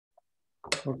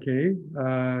Okay.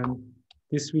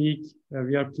 This week,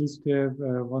 we are pleased to have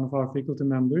one of our faculty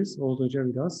members, Oguz,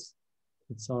 with us.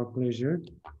 It's our pleasure.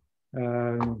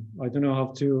 I don't know how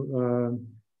to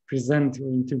present or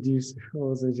introduce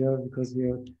Oguz because we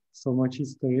have so much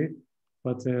history.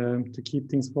 But to keep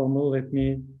things formal, let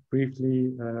me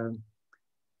briefly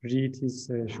read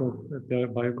his short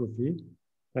biography.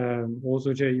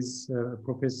 Oguz is a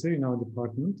professor in our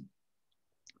department,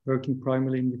 working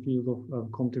primarily in the field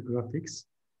of computer graphics.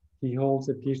 He holds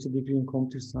a PhD degree in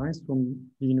computer science from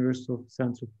the University of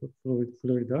Central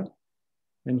Florida.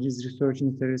 And his research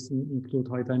interests include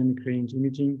high dynamic range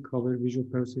imaging, color, visual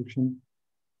perception,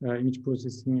 image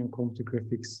processing, and computer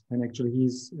graphics. And actually,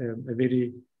 he's a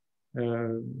very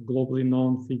globally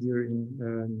known figure in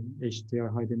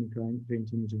HDR, high dynamic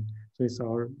range imaging. So it's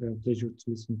our pleasure to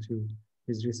listen to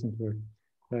his recent work.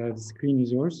 The screen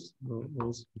is yours.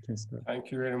 Oguz, you can start.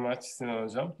 Thank you very much, Sinan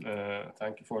Hocam.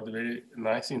 Thank you for the very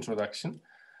nice introduction.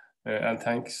 And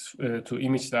thanks to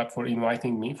ImageLab for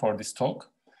inviting me for this talk.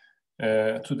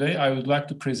 Today, I would like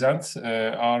to present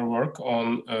our work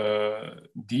on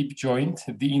deep joint,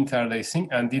 deinterlacing,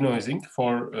 and denoising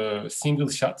for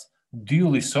single-shot,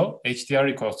 dual ISO HDR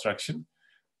reconstruction.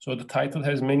 So the title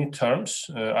has many terms.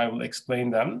 I will explain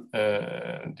them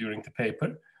during the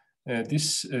paper.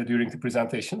 During the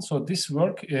presentation. So this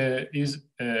work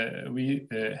we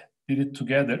did it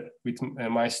together with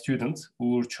my student,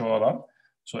 Uğur Çoğalan.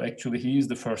 So actually he is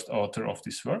the first author of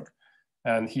this work.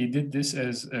 And he did this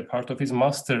as a part of his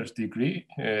master's degree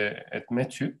at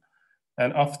METU.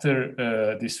 And after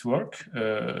this work,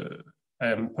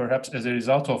 perhaps as a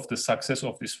result of the success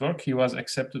of this work, he was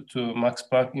accepted to Max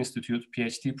Planck Institute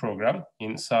PhD program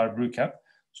in Saarbrücken.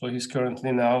 So he's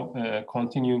currently now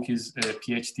continuing his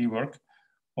PhD work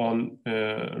on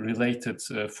related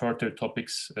further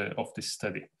topics of this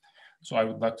study. So I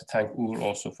would like to thank Uğur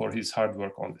also for his hard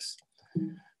work on this.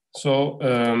 So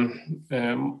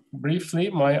briefly,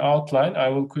 my outline, I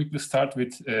will quickly start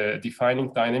with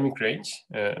defining dynamic range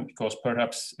because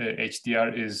perhaps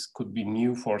HDR could be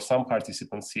new for some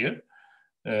participants here.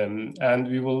 And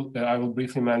I will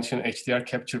briefly mention HDR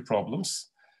capture problems.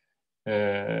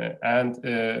 And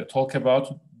talk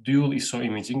about dual ISO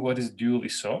imaging. What is dual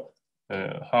ISO?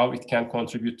 How it can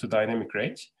contribute to dynamic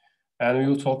range. And we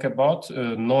will talk about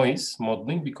noise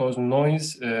modeling because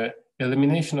noise,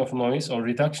 elimination of noise or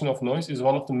reduction of noise is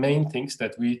one of the main things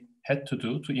that we had to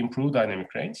do to improve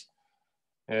dynamic range.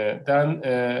 Then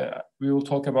we will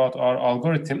talk about our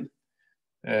algorithm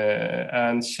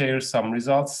and share some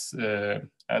results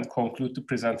and conclude the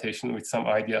presentation with some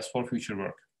ideas for future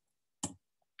work.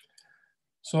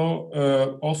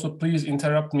 So also please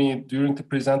interrupt me during the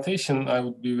presentation. I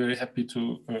would be very happy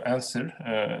to answer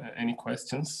any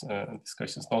questions,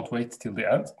 discussions. Don't wait till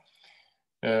the end.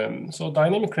 So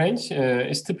dynamic range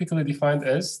is typically defined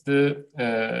as the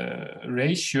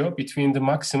ratio between the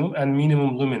maximum and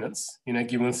minimum luminance in a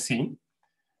given scene.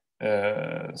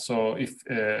 So if,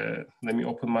 let me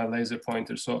open my laser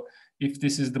pointer. So if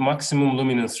this is the maximum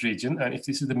luminance region and if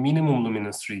this is the minimum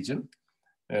luminance region,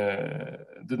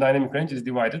 the dynamic range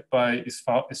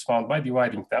is found by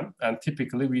dividing them, and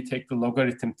typically we take the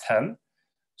logarithm 10.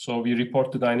 So we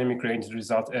report the dynamic range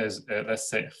result as let's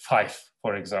say 5,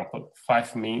 for example.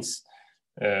 5 means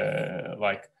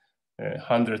like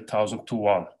 100,000 to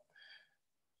 1.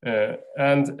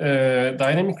 And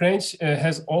dynamic range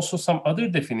has also some other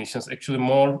definitions, actually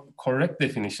more correct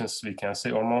definitions we can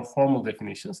say, or more formal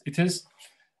definitions. It is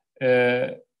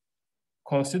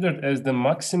considered as the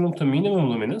maximum to minimum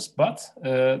luminance, but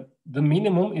the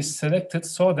minimum is selected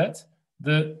so that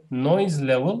the noise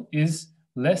level is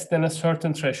less than a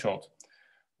certain threshold.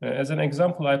 As an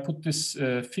example, I put this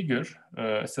figure,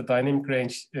 it's a dynamic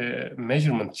range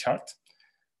measurement chart.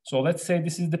 So let's say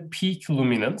this is the peak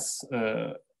luminance,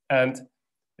 and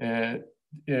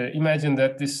imagine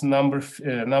that this number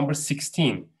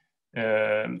 16,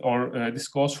 or this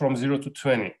goes from 0 to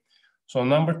 20. So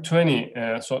number 20,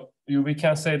 we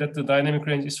can say that the dynamic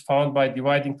range is found by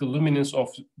dividing the luminance of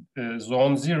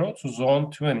zone 0 to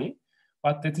zone 20,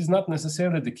 but that is not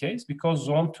necessarily the case because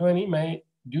zone 20 may,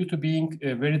 due to being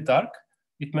very dark,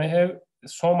 it may have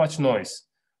so much noise.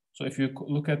 So if you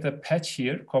look at the patch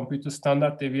here, compute the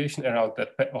standard deviation around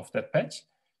that patch,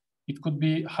 it could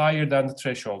be higher than the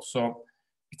threshold. So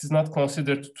it is not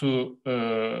considered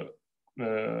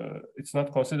it's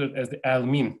not considered as the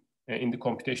L-min in the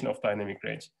computation of dynamic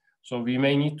range. So we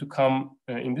may need to come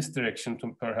in this direction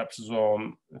to perhaps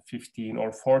zone 15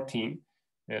 or 14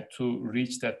 to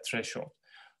reach that threshold.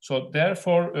 So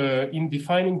therefore, in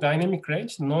defining dynamic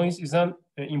range, noise is an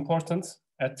important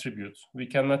attribute. We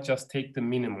cannot just take the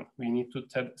minimum. We need to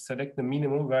select the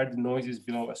minimum where the noise is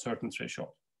below a certain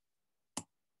threshold.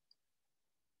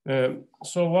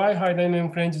 So why high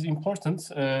dynamic range is important?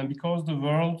 Because the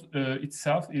world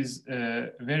itself is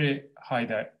very high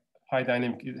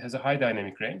dynamic. It has a high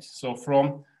dynamic range. So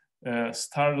from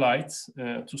starlight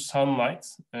to sunlight,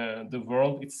 the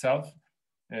world itself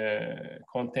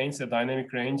contains a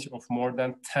dynamic range of more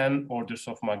than 10 orders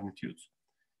of magnitude.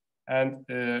 And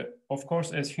of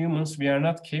course, as humans, we are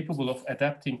not capable of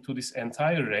adapting to this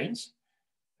entire range.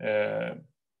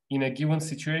 In a given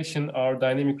situation, our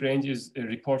dynamic range is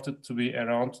reported to be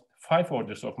around 5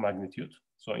 orders of magnitude,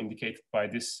 so indicated by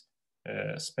this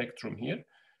spectrum here.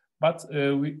 But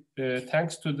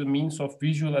thanks to the means of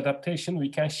visual adaptation, we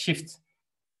can shift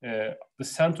the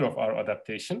center of our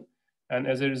adaptation. And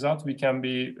as a result, we can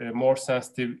be more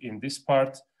sensitive in this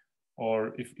part,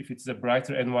 or if it's a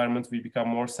brighter environment, we become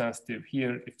more sensitive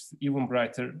here. If it's even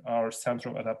brighter, our center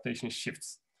of adaptation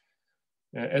shifts.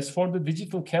 As for the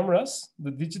digital cameras,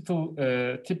 the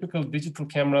typical digital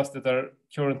cameras that are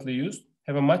currently used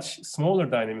have a much smaller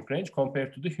dynamic range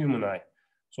compared to the human eye.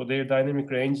 So their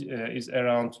dynamic range is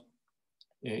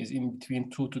in between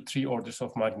 2 to 3 orders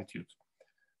of magnitude.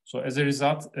 So as a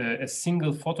result, a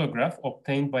single photograph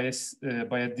obtained by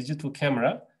a digital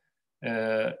camera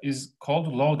is called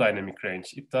low dynamic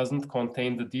range. It doesn't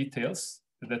contain the details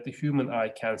that the human eye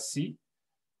can see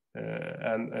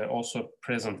and also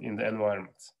present in the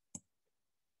environment.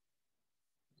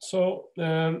 So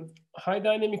high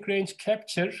dynamic range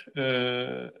capture,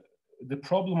 the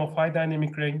problem of high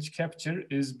dynamic range capture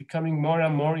is becoming more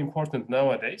and more important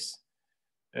nowadays.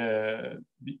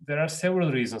 There are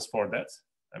several reasons for that.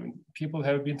 I mean, people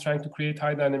have been trying to create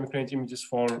high dynamic range images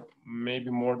for maybe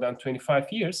more than 25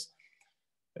 years.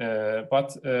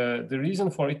 But the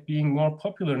reason for it being more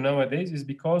popular nowadays is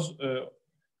because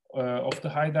of the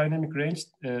high dynamic range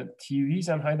TVs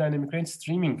and high dynamic range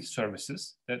streaming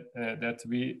services that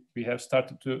we have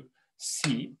started to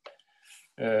see.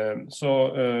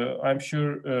 So I'm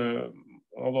sure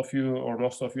all of you or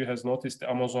most of you has noticed the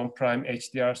Amazon Prime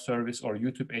HDR service or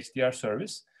YouTube HDR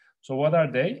service. So what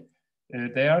are they?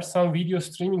 They are some video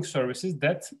streaming services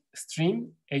that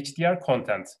stream HDR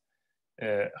content.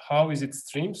 How is it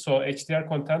streamed? So HDR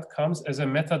content comes as a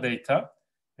metadata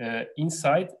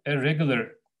inside a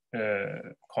regular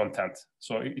content.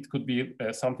 So it could be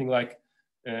something like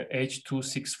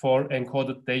H.264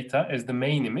 encoded data as the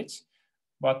main image,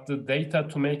 but the data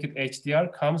to make it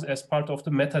HDR comes as part of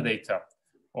the metadata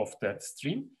of that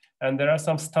stream. And there are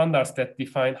some standards that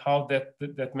define how that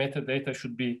metadata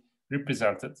should be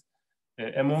represented.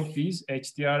 Among these,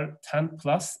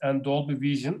 HDR10+ and Dolby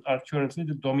Vision are currently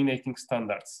the dominating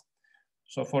standards.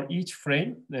 So for each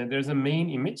frame, there's a main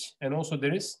image, and also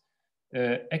there is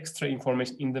extra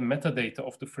information in the metadata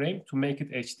of the frame to make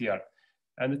it HDR.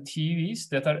 And the TVs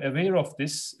that are aware of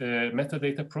this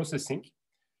metadata processing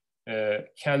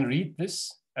can read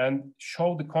this and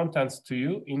show the contents to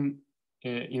you in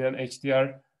an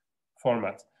HDR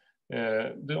format.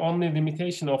 The only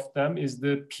limitation of them is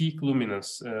the peak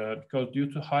luminance, because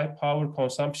due to high power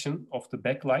consumption of the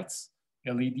backlights,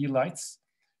 LED lights,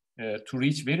 to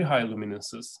reach very high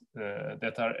luminances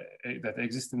that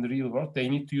exist in the real world, they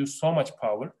need to use so much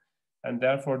power, and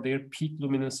therefore their peak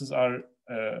luminances are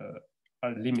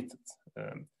limited,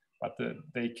 but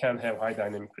they can have high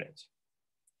dynamic range.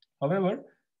 However,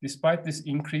 despite this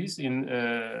increase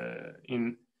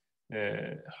in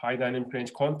high dynamic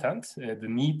range content, the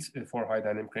need for high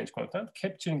dynamic range content,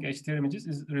 capturing HDR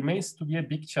images remains to be a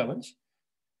big challenge.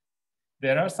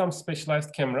 There are some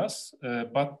specialized cameras,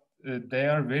 but they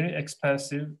are very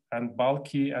expensive and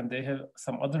bulky, and they have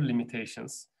some other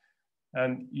limitations,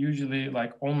 and usually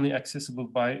like only accessible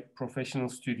by professional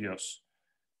studios.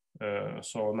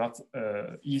 So not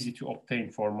easy to obtain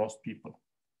for most people.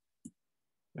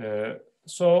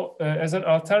 So as an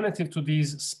alternative to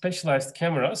these specialized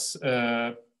cameras,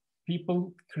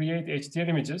 people create HDR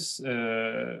images,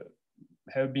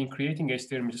 have been creating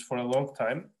HDR images for a long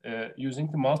time using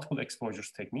the multiple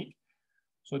exposures technique.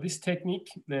 So this technique,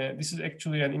 this is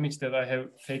actually an image that I have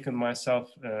taken myself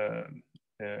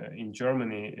in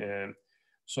Germany.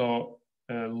 So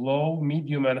low,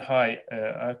 medium, and high,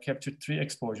 I've captured 3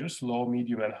 exposures, low,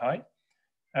 medium, and high,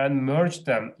 and merged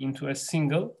them into a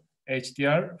single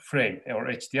HDR frame or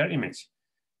HDR image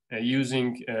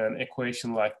using an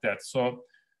equation like that. So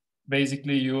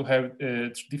basically you have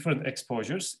different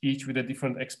exposures, each with a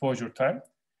different exposure time.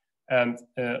 And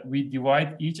we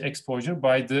divide each exposure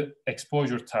by the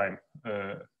exposure time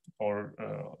or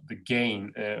the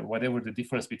gain, whatever the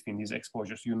difference between these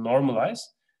exposures, you normalize,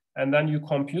 and then you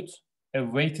compute a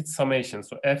weighted summation.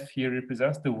 So F here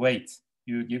represents the weight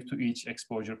you give to each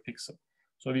exposure pixel.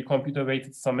 So we compute a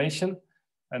weighted summation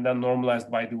and then normalized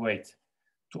by the weight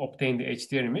to obtain the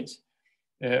HDR image.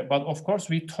 But of course,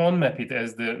 we tone map it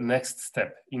as the next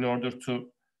step in order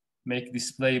to make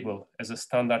displayable as a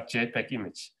standard JPEG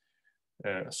image.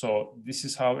 So this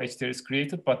is how HDR is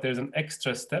created, but there's an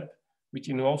extra step which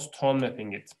involves tone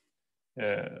mapping it.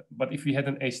 But if we had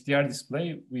an HDR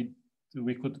display,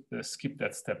 we could skip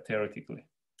that step theoretically.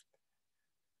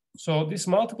 So this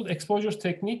multiple exposures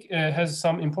technique has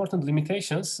some important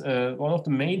limitations. One of the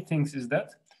main things is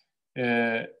that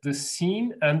the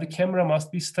scene and the camera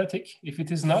must be static. If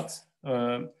it is not,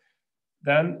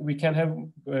 then we can have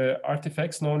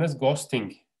artifacts known as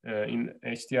ghosting in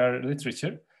HDR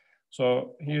literature.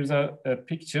 So here's a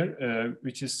picture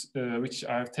which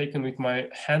I've taken with my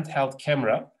handheld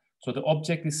camera. So the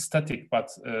object is static, but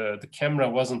the camera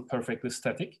wasn't perfectly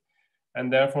static,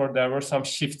 and therefore there were some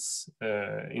shifts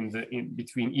in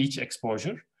between each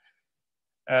exposure.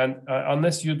 And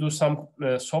unless you do some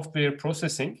software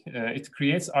processing, it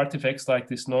creates artifacts like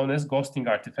this, known as ghosting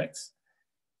artifacts.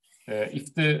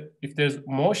 If there's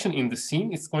motion in the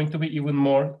scene, it's going to be even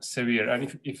more severe.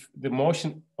 And if the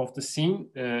motion of the scene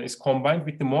is combined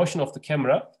with the motion of the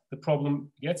camera, the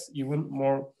problem gets even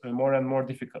more and more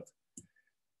difficult.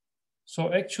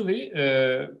 So actually,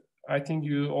 I think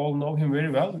you all know him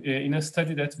very well. In a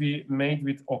study that we made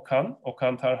with Okan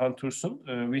Tarhan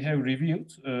Tursun, we have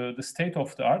reviewed the state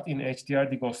of the art in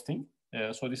HDR deghosting.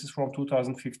 So this is from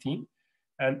 2015.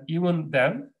 And even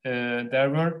then, there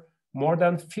were more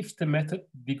than 50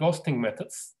 deghosting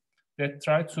methods that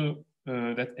try to,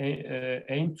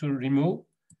 aim to remove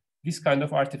this kind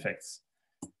of artifacts.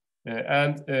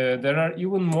 And there are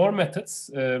even more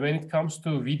methods when it comes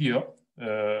to video,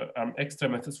 extra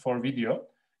methods for video.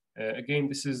 Again,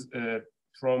 this is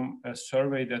from a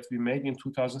survey that we made in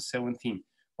 2017.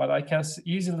 But I can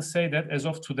easily say that as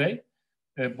of today,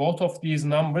 both of these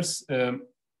numbers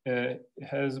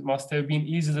must have been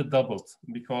easily doubled,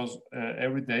 because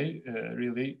every day,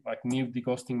 really, like new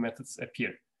deghosting methods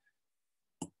appear.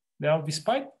 Now,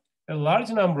 despite a large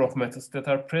number of methods that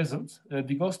are present,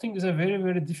 deghosting is a very,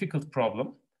 very difficult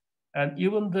problem. And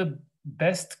even the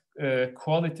best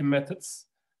quality methods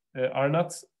are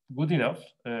not good enough.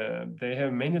 They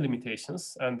have many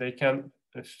limitations, and they can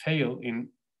fail in,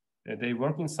 they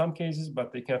work in some cases,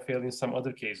 but they can fail in some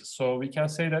other cases. So we can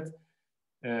say that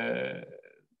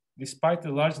despite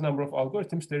a large number of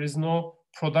algorithms, there is no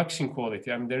production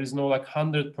quality. I mean, there is no like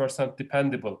 100%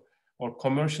 dependable or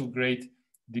commercial grade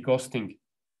deghosting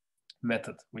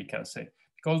method, we can say,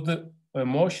 because the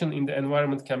motion in the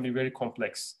environment can be very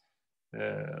complex,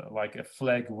 like a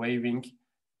flag waving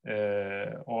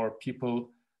or people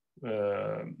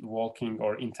walking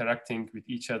or interacting with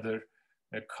each other,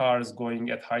 cars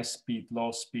going at high speed,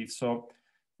 low speed. So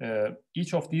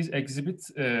each of these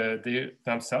exhibits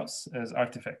themselves as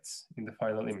artifacts in the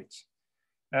final image.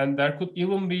 And there could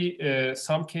even be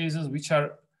some cases which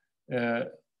are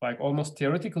like almost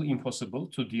theoretically impossible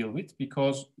to deal with,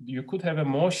 because you could have a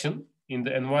motion in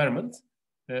the environment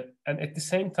and at the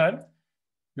same time,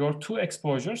 your two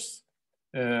exposures,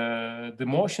 the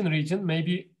motion region may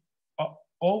be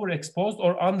overexposed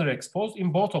or underexposed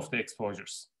in both of the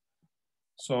exposures.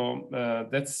 So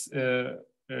that's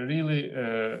really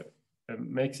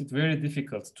makes it very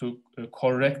difficult to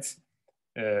correct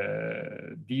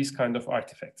these kind of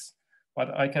artifacts.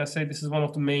 But I can say this is one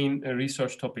of the main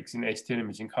research topics in HDR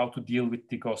imaging, how to deal with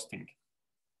deghosting.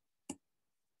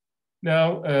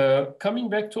 Now, coming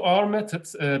back to our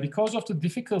methods, because of the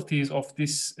difficulties of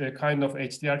this kind of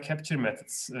HDR capture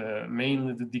methods,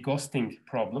 mainly the deghosting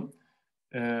problem,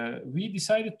 we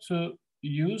decided to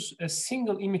use a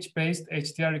single image-based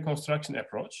HDR reconstruction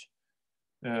approach.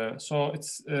 So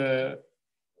it's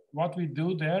what we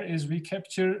do there is we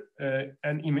capture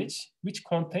an image which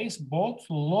contains both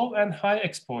low and high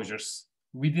exposures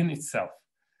within itself.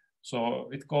 So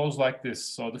it goes like this.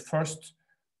 So the first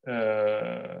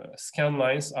scan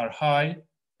lines are high,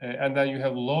 and then you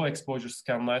have low exposure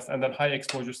scan lines, and then high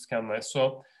exposure scan lines.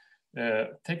 So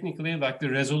technically, like the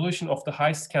resolution of the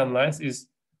high scan lines is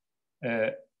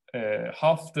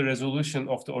half the resolution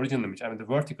of the original image, I mean the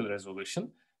vertical resolution,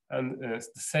 and it's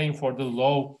the same for the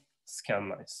low scan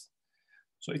lines.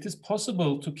 So it is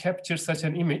possible to capture such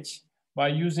an image by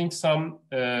using some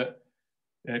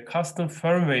custom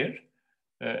firmware.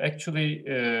 Actually,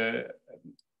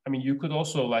 I mean, you could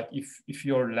also, like, if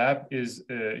your lab is,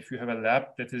 if you have a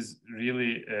lab that is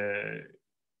really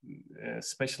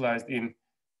specialized in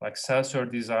like sensor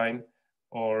design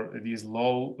or these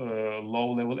low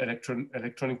level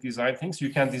electronic design things, you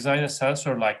can design a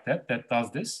sensor like that does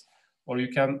this. or you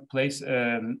can place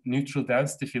a neutral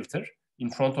density filter in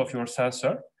front of your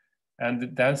sensor, and the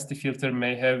density filter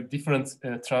may have different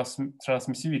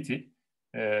transmissivity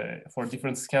for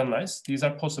different scan lines. These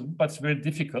are possible, but it's very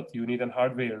difficult. You need a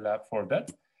hardware lab for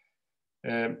that.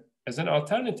 As an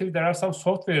alternative, there are some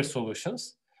software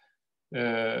solutions.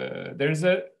 There is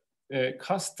a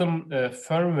custom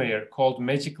firmware called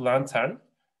Magic Lantern.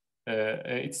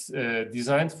 It's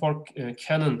designed for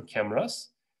Canon cameras.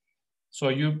 So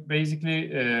you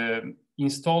basically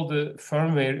install the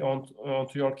firmware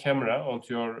onto your camera,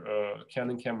 onto your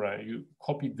Canon camera. You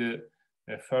copy the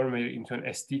firmware into an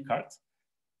SD card,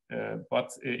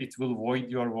 but it will void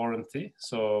your warranty.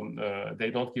 So they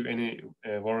don't give any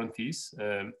warranties.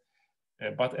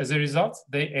 But as a result,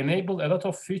 they enable a lot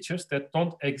of features that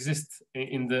don't exist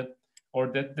in the, or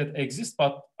that exist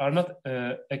but are not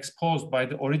exposed by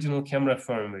the original camera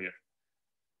firmware.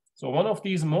 So one of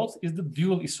these modes is the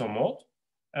dual ISO mode,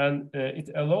 and it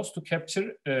allows to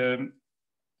capture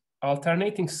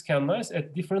alternating scan lines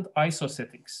at different ISO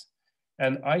settings.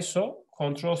 And ISO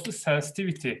controls the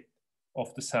sensitivity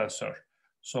of the sensor.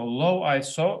 So low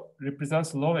ISO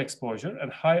represents low exposure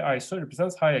and high ISO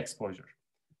represents high exposure.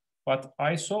 But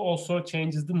ISO also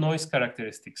changes the noise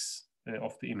characteristics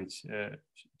of the image,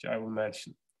 which I will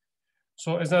mention.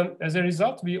 So as a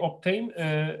result, we obtain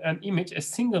an image, a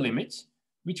single image,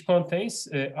 which contains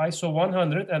ISO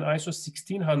 100 and ISO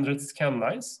 1600 scan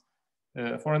lines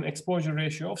for an exposure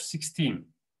ratio of 16.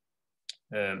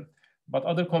 But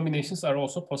other combinations are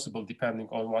also possible depending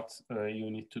on what you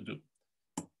need to do.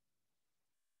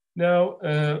 Now,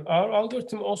 our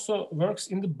algorithm also works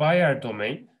in the Bayer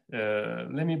domain.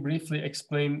 Let me briefly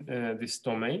explain this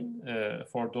domain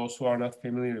for those who are not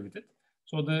familiar with it.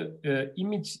 So the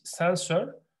image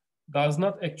sensor does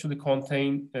not actually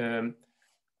contain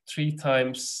 3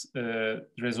 times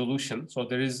resolution. So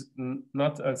there is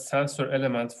not a sensor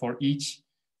element for each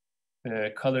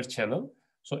color channel.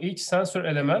 So each sensor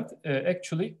element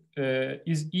actually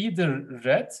is either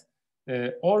red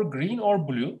or green or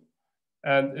blue.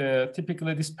 And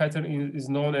typically this pattern is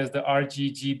known as the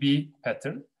RGGB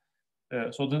pattern.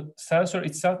 So the sensor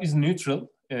itself is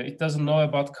neutral. It doesn't know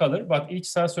about color, but each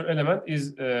sensor element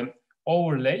is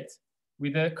overlaid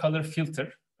with a color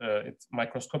filter. It's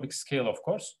microscopic scale, of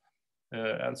course.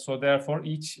 And so therefore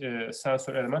each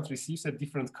sensor element receives a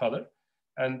different color.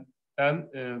 And then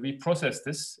we process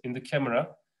this in the camera.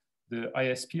 The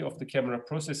ISP of the camera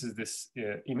processes this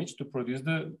image to produce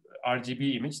the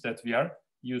RGB image that we are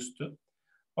used to.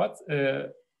 But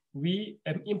we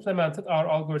implemented our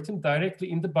algorithm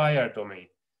directly in the Bayer domain.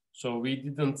 So we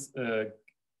didn't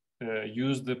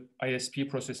use the ISP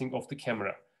processing of the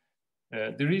camera.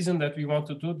 The reason that we want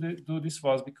to do this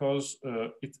was because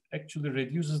it actually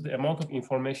reduces the amount of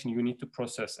information you need to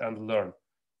process and learn.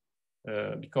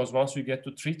 Because once you get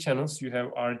to 3 channels, you have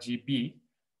RGB.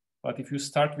 But if you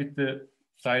start with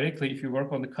directly, if you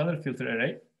work on the color filter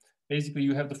array, basically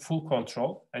you have the full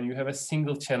control and you have a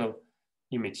single channel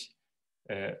image.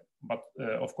 But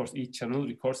of course, each channel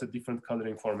records a different color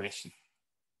information.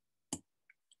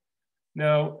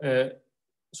 Now,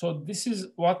 so this is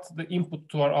what the input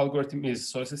to our algorithm is.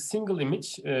 So it's a single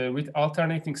image with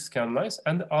alternating scan lines,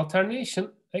 and the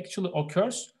alternation actually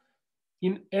occurs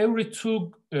in every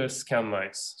 2 scan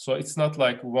lines. So it's not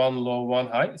like 1 low, 1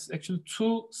 high. It's actually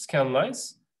 2 scan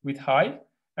lines with high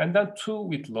and then 2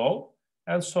 with low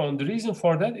and so on. The reason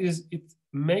for that is it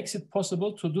makes it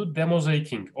possible to do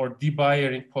demosaicing or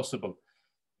debayering possible.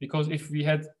 Because if we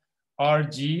had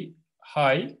RG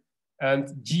high and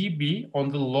GB on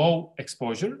the low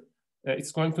exposure,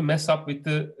 it's going to mess up with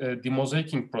the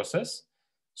demosaicing process.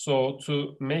 So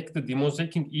to make the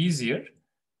demosaicing easier,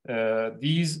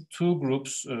 these 2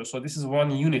 groups, so this is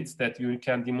 1 unit that you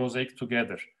can demosaic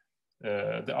together.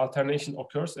 The alternation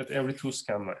occurs at every 2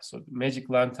 scan lines. So the Magic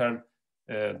Lantern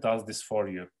does this for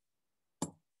you.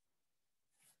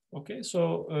 Okay,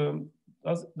 so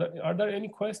are there any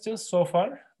questions so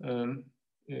far?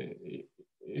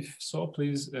 If so,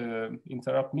 please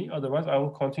interrupt me. Otherwise, I will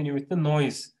continue with the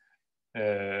noise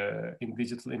in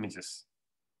digital images,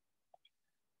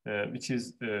 which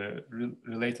is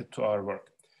related to our work.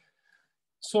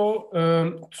 So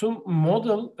to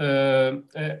model,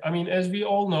 I mean, as we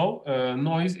all know,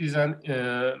 noise is an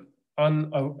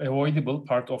unavoidable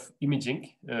part of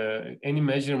imaging. Any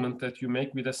measurement that you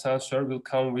make with a sensor will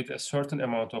come with a certain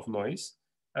amount of noise.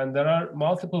 And there are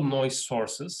multiple noise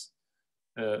sources,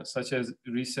 such as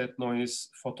reset noise,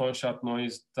 photon shot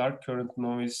noise, dark current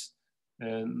noise,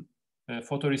 and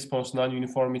photoresponse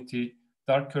non-uniformity,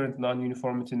 dark current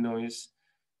non-uniformity noise,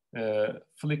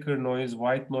 flicker noise,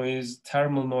 white noise,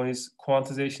 thermal noise,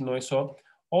 quantization noise. So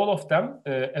all of them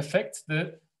affect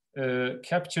the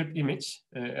captured image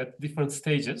at different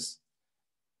stages.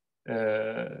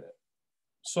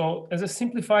 So as a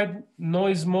simplified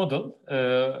noise model,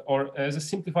 or as a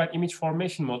simplified image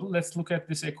formation model, let's look at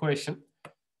this equation.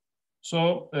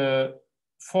 So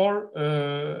for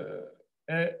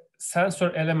a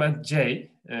sensor element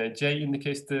J, J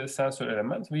indicates the sensor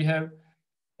element, we have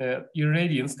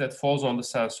irradiance that falls on the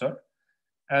sensor.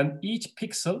 And each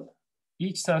pixel,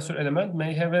 each sensor element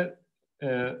may have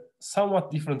a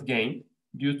somewhat different gain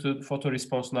due to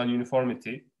photoresponse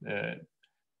non-uniformity.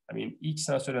 I mean, each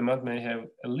sensor element may have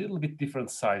a little bit different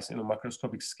size in a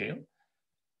macroscopic scale.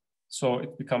 So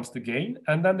it becomes the gain.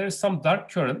 And then there's some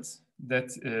dark current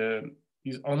that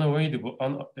is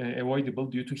unavoidable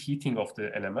due to heating of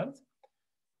the element.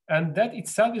 And that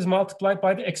itself is multiplied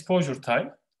by the exposure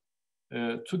time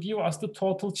to give us the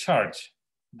total charge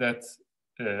that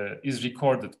is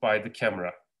recorded by the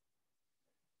camera.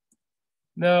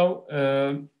 Now,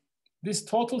 this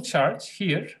total charge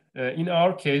here, in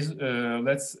our case,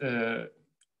 let's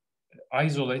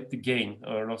isolate the gain,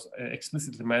 or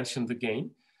explicitly mention the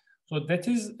gain. So that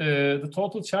is, the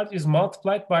total charge is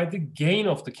multiplied by the gain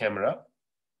of the camera.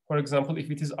 For example,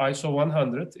 if it is ISO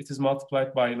 100, it is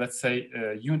multiplied by, let's say,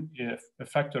 a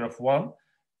factor of 1.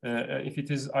 If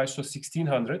it is ISO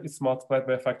 1600, it's multiplied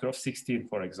by a factor of 16,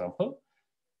 for example.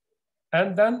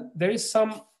 And then there is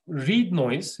some read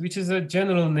noise, which is a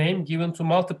general name given to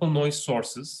multiple noise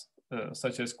sources,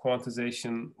 such as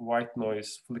quantization, white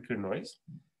noise, flicker noise.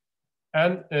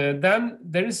 And then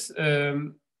there is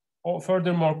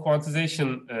furthermore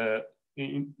quantization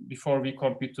before we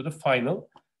compute to the final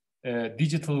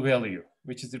digital value,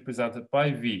 which is represented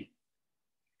by V.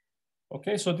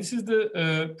 Okay, so this is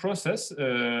the process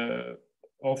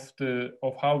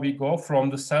of how we go from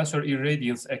the sensor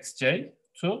irradiance xj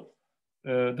to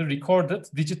the recorded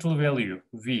digital value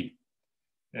V.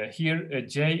 Here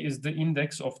J is the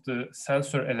index of the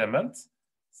sensor element,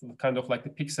 so kind of like the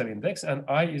pixel index, and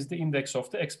I is the index of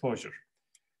the exposure.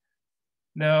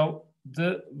 Now,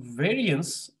 the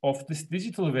variance of this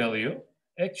digital value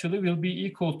actually will be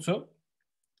equal to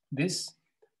this.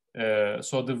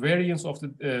 So the variance of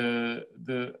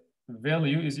the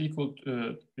value is equal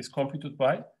to, is computed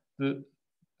by the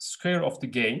square of the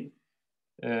gain,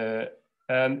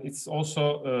 and it's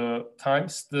also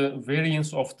times the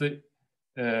variance of the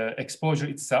exposure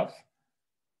itself,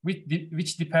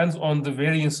 which depends on the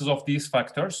variances of these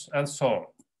factors, and so on.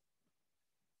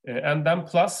 And then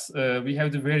plus we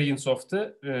have the variance of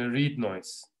the read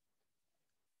noise.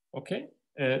 Okay.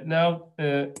 Now,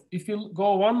 if you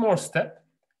go one more step,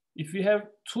 if we have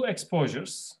two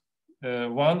exposures,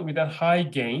 one with a high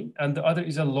gain and the other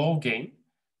is a low gain,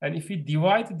 and if we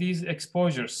divide these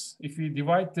exposures, if we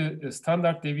divide the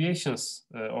standard deviations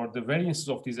or the variances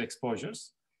of these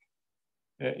exposures,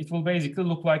 it will basically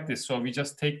look like this. So we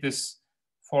just take this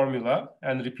formula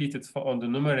and repeat it on the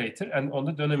numerator and on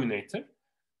the denominator.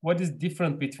 What is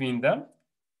different between them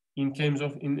in case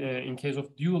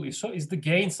of dual ISO is the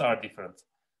gains are different.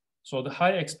 So the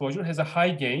high exposure has a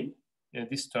high gain in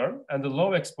this term, and the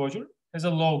low exposure has a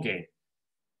low gain.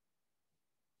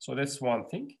 So that's one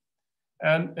thing.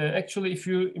 And actually, if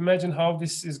you imagine how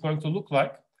this is going to look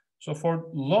like, so for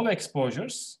low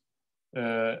exposures,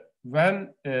 when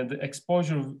the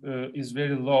exposure is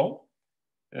very low,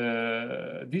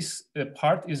 this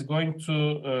part is going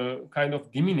to kind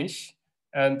of diminish,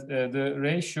 and the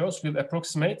ratios will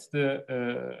approximate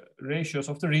the ratios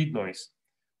of the read noise.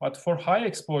 But for high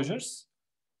exposures,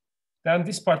 then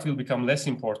this part will become less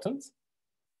important,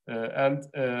 and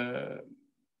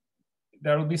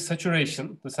there will be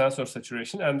saturation, the sensor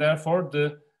saturation, and therefore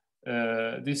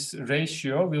this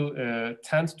ratio will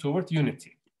tend toward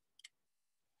unity.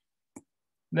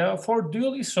 Now, for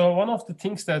dual ISO, one of the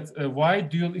things that why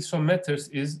dual ISO matters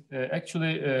is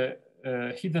actually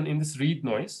hidden in this read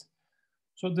noise.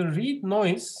 So the read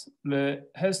noise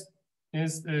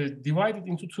is divided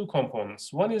into two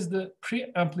components. One is the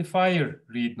pre-amplifier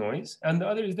read noise, and the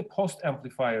other is the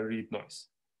post-amplifier read noise.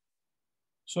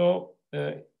 So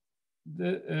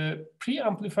the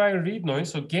pre-amplifier read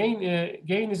noise, so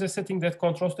gain is a setting that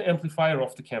controls the amplifier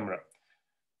of the camera.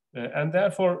 And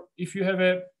therefore, if you have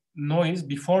a noise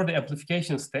before the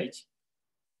amplification stage,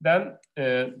 then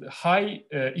high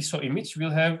ISO image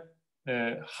will have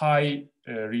high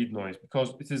read noise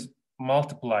because it is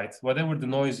multiplied. Whatever the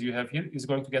noise you have here is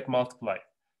going to get multiplied.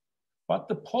 But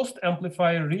the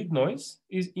post-amplifier read noise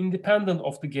is independent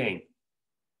of the gain.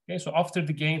 Okay, so after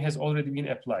the gain has already been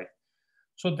applied.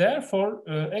 So therefore,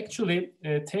 actually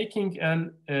taking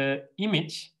an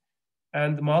image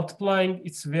and multiplying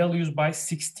its values by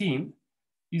 16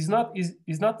 is not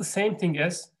the same thing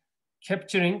as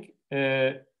capturing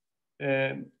an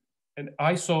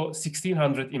ISO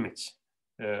 1600 image.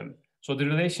 So the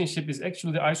relationship is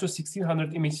actually the ISO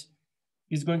 1600 image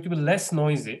is going to be less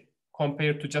noisy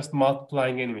compared to just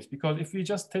multiplying an image. Because if we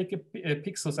just take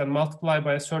pixels and multiply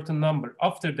by a certain number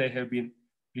after they have been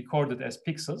recorded as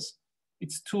pixels,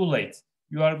 it's too late.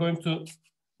 You are going to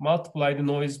multiply the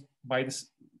noise by the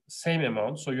same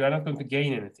amount, so you are not going to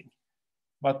gain anything.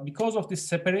 But because of this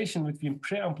separation between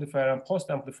pre-amplifier and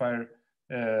post-amplifier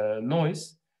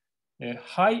noise,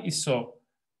 high ISO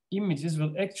images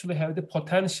will actually have the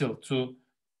potential to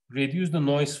reduce the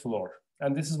noise floor.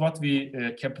 And this is what we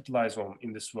capitalize on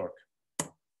in this work.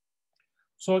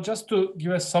 So just to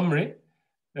give a summary,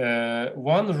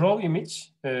 one raw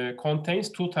image contains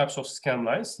two types of scan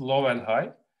lines, low and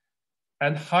high.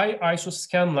 And high ISO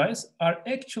scan lines are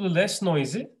actually less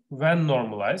noisy when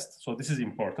normalized. So this is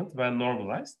important, when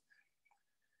normalized.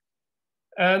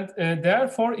 And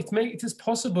therefore, it is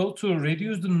possible to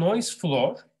reduce the noise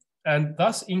floor and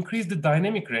thus increase the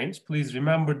dynamic range. Please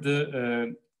remember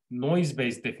the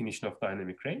noise-based definition of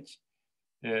dynamic range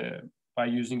by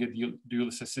using a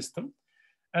dual system.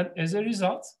 And as a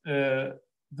result,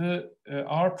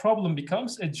 our problem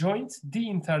becomes a joint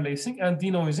deinterlacing and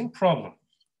denoising problem.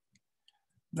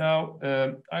 Now,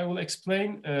 I will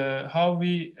explain how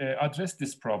we address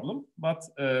this problem, but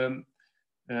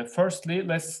firstly,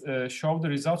 let's show the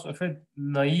results of a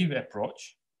naive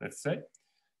approach, let's say.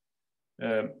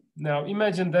 Now,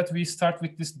 imagine that we start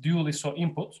with this dual ISO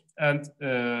input, and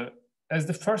as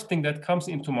the first thing that comes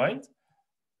into mind,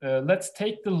 let's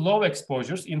take the low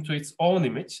exposures into its own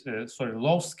image,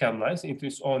 low scan lines into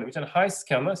its own image, and high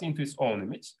scan lines into its own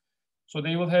image. So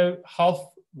they will have half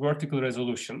vertical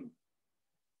resolution.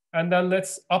 And then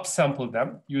let's upsample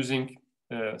them using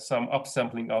some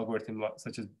upsampling algorithm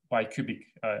such as bicubic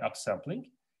upsampling,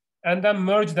 and then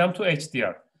merge them to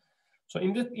HDR. So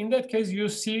in that case, you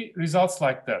see results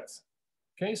like that.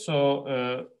 Okay,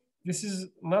 so this is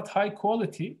not high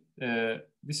quality.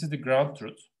 This is the ground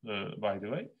truth, by the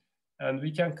way. And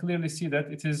we can clearly see that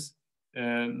it is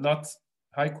not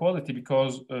high quality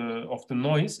because of the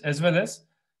noise as well as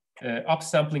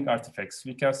upsampling artifacts.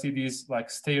 We can see these like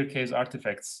staircase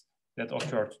artifacts that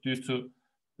occurred due to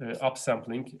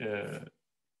upsampling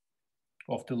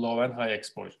of the low and high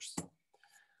exposures.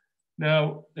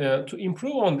 Now, to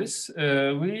improve on this,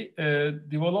 we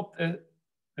developed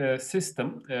a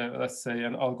system, let's say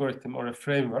an algorithm or a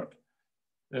framework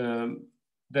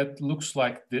that looks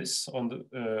like this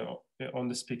on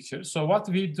this picture. So what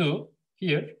we do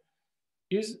here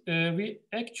is we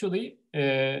actually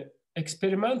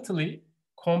experimentally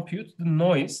compute the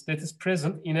noise that is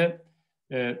present in a,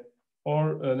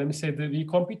 let me say that we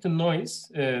compute the noise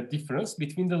difference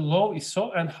between the low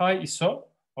ISO and high ISO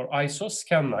or ISO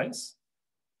scan lines.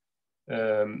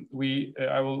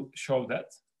 I will show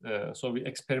that. So we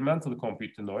experimentally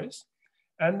compute the noise.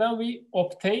 And then we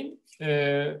obtain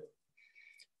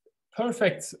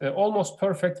perfect, almost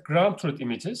perfect ground truth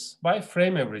images by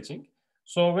frame averaging.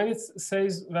 So when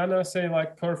I say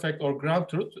like perfect or ground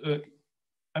truth,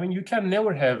 I mean, you can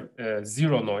never have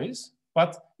zero noise,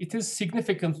 but it is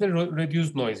significantly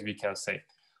reduced noise, we can say.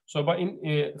 So by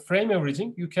frame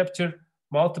averaging, you capture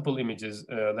multiple images,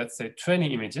 let's say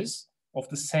 20 images of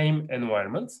the same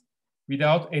environment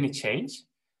without any change.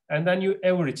 And then you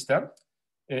average them.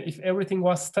 If everything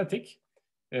was static,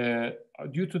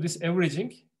 due to this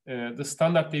averaging, the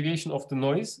standard deviation of the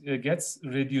noise gets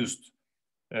reduced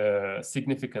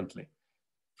significantly.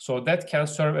 So that can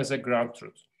serve as a ground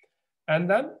truth. And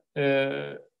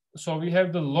then, so we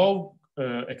have the low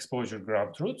exposure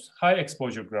ground truth, high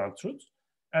exposure ground truth,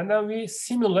 and then we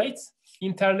simulate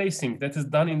interlacing that is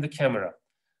done in the camera.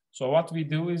 So what we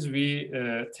do is we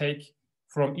take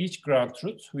from each ground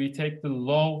truth, we take the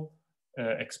low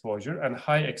exposure and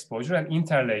high exposure and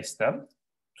interlace them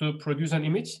to produce an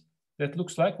image that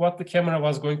looks like what the camera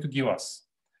was going to give us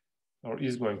or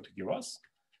is going to give us.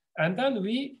 And then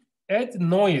we add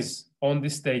noise on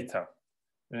this data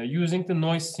using the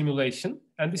noise simulation.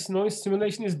 And this noise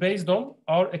simulation is based on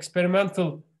our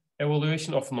experimental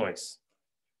evaluation of noise.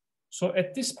 So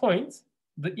at this point,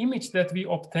 the image that we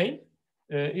obtain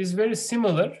is very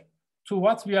similar to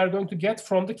what we are going to get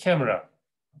from the camera.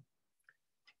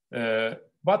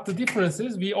 But the difference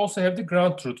is we also have the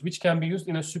ground truth, which can be used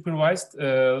in a supervised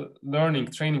learning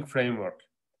training framework.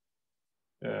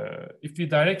 If we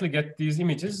directly get these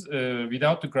images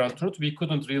without the ground truth, we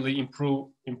couldn't really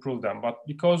improve them. But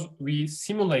because we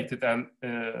simulated and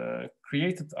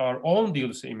created our own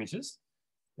DLC images,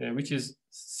 which is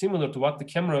similar to what the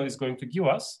camera is going to give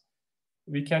us,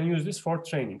 we can use this for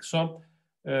training. So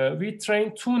We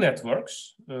train two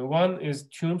networks. One is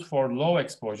tuned for low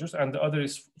exposures and the other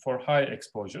is for high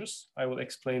exposures. I will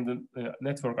explain the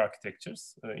network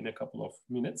architectures in a couple of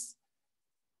minutes.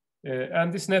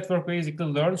 And this network basically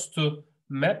learns to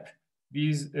map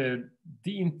these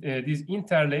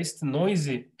interlaced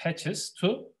noisy patches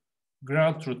to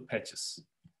ground truth patches.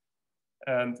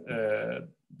 And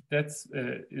that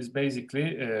is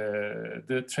basically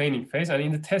the training phase. And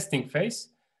in the testing phase,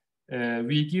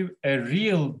 we give a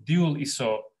real dual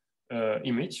ISO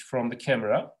image from the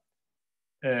camera.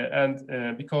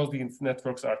 And because these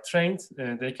networks are trained,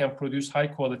 they can produce high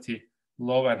quality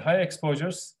low and high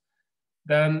exposures.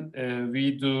 Then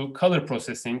we do color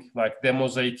processing like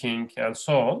demosaicing and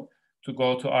so on to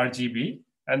go to RGB.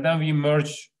 And then we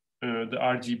merge the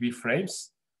RGB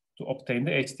frames to obtain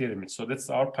the HDR image. So that's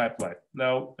our pipeline.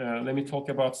 Now, let me talk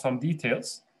about some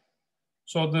details.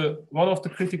 So one of the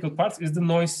critical parts is the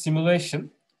noise simulation.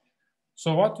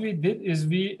 So what we did is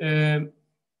we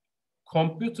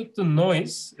computed the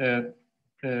noise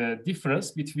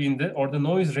difference between the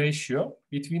noise ratio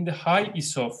between the high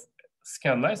ISO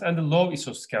scan lines and the low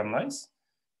ISO scan lines.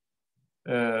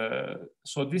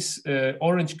 So this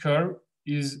orange curve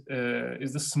is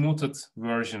the smoothed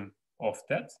version of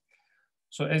that.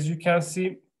 So as you can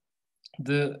see,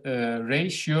 the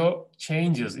ratio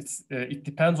changes. It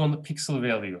depends on the pixel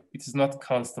value. It is not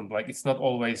constant, like it's not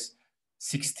always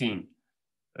 16.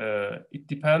 It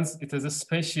depends. It is a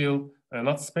spatial,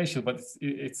 not spatial, but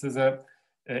it's a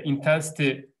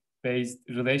intensity-based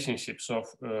relationship. So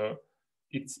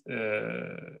it's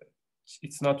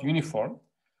not uniform.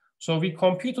 So we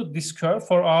computed this curve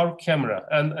for our camera,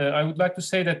 and I would like to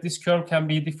say that this curve can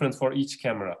be different for each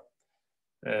camera.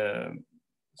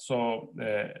 So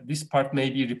this part may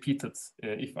be repeated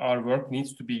if our work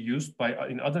needs to be used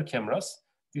in other cameras.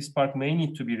 This part may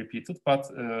need to be repeated, but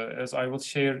as I will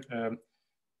share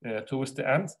towards the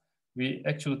end, we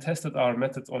actually tested our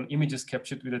method on images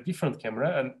captured with a different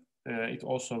camera, and it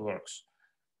also works.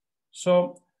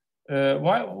 So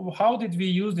how did we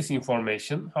use this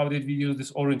information? How did we use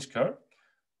this orange curve?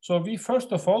 So we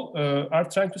first of all are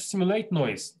trying to simulate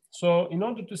noise. So in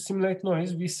order to simulate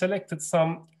noise, we selected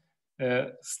some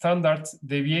standard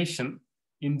deviation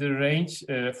in the range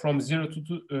from 0 to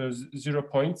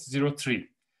 0.03.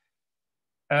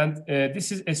 And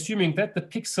this is assuming that the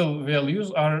pixel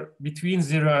values are between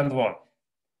 0 and 1.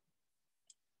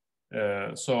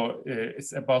 So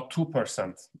it's about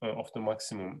 2% of the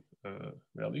maximum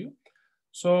value.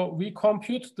 So we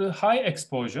compute the high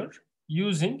exposure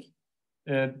using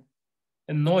a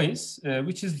noise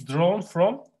which is drawn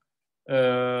from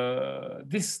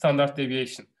this standard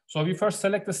deviation. So we first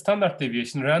select the standard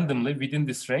deviation randomly within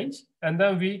this range, and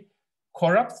then we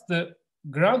corrupt the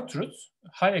ground truth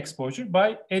high exposure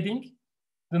by adding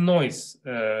the noise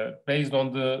based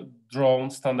on the drawn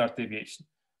standard deviation.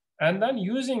 And then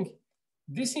using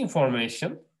this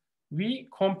information, we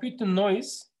compute the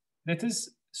noise that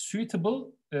is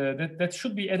suitable, that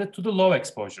should be added to the low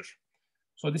exposure.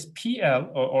 So this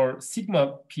PL or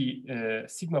sigma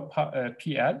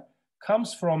PL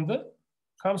comes from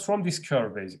this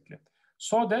curve basically,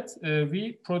 so that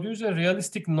we produce a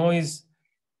realistic noise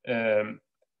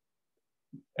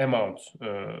amount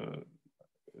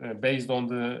based on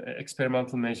the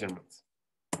experimental measurements.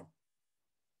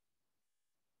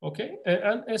 Okay,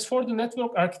 and as for the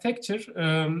network architecture,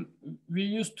 we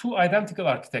use two identical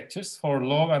architectures for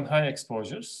low and high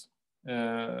exposures.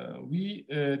 We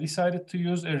decided to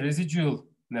use a residual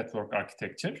network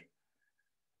architecture,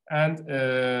 and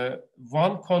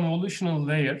one convolutional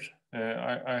layer,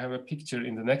 I have a picture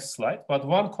in the next slide, but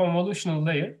one convolutional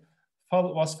layer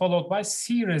was followed by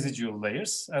C residual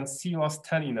layers, and C was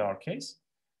 10 in our case.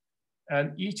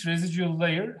 And each residual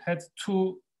layer had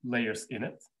 2 layers in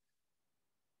it.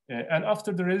 And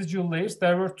after the residual layers,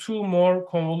 there were 2 more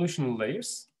convolutional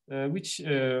layers, which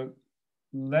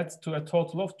led to a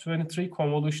total of 23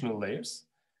 convolutional layers.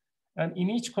 And in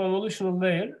each convolutional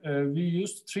layer, we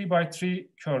used 3x3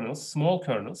 kernels, small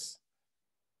kernels.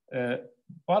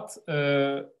 But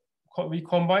we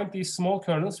combined these small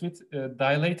kernels with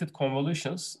dilated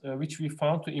convolutions, which we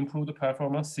found to improve the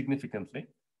performance significantly.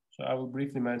 So I will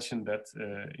briefly mention that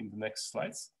in the next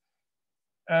slides.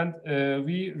 And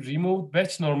we removed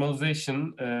batch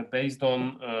normalization based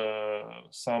on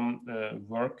some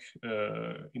work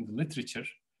in the literature.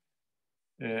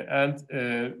 And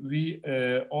we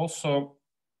also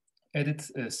added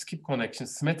skip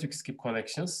connections, symmetric skip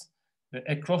connections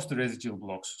across the residual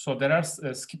blocks. So there are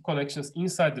skip connections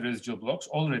inside the residual blocks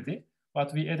already,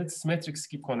 but we added symmetric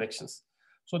skip connections.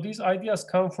 So these ideas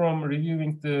come from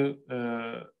reviewing the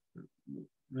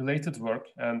related work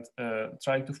and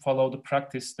trying to follow the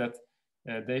practice that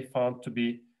they found to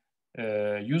be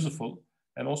useful,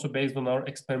 and also based on our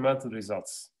experimental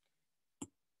results.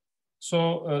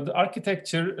 So the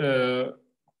architecture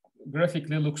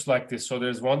graphically looks like this. So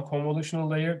there's one convolutional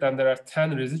layer, then there are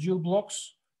 10 residual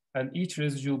blocks, and each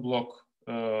residual block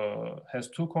has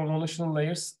 2 convolutional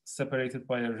layers separated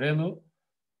by a ReLU,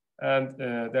 and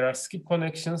there are skip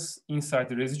connections inside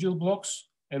the residual blocks,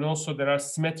 and also there are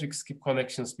symmetric skip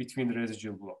connections between the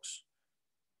residual blocks.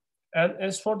 And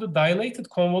as for the dilated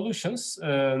convolutions,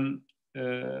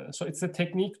 so it's a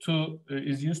technique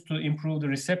is used to improve the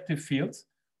receptive field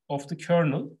of the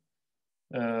kernel.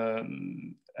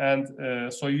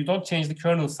 So you don't change the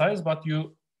kernel size, but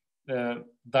you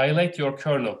dilate your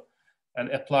kernel and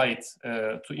apply it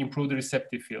to improve the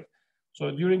receptive field.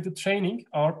 So during the training,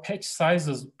 our patch size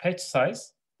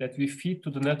that we feed to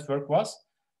the network was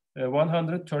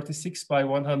 136 by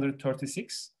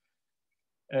 136.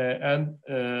 And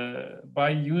by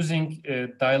using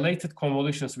dilated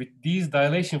convolutions with these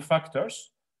dilation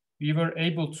factors, we were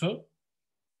able to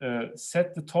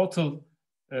set the total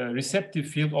receptive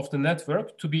field of the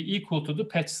network to be equal to the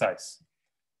patch size.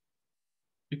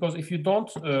 Because if you don't,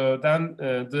 then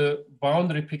the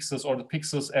boundary pixels or the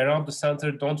pixels around the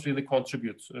center don't really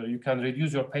contribute. You can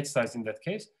reduce your patch size in that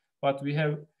case, but we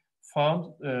have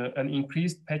found an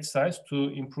increased patch size to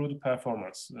improve the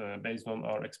performance based on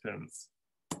our experiments.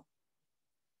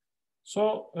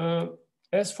 So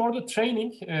as for the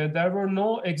training, there were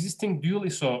no existing dual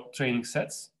ISO training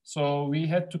sets. So we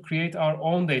had to create our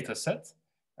own data set,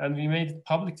 and we made it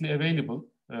publicly available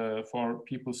for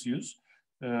people's use.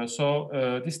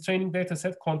 This training data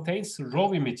set contains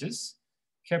raw images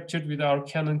captured with our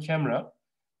Canon camera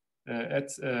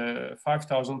at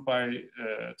 5000 by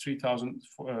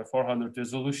 3400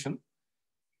 resolution.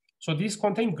 So these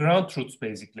contain ground truths,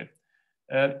 basically.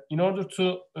 In order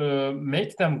to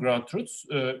make them ground truths,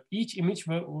 each image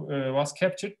was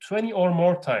captured 20 or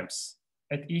more times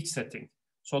at each setting.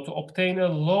 So to obtain a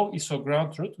low ISO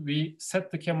ground truth, we set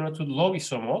the camera to low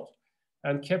ISO mode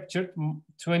and captured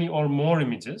 20 or more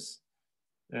images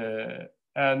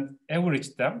and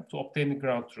averaged them to obtain the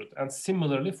ground truth, and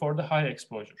similarly for the high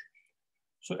exposure.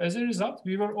 So as a result,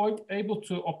 we were able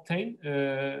to obtain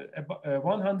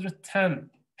 110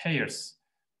 pairs,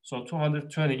 so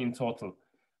 220 in total,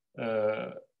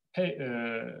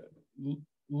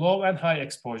 low and high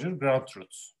exposure ground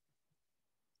truths.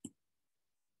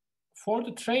 For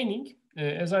the training,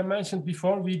 as I mentioned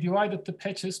before, we divided the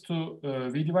patches to,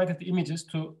 we divided the images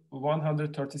to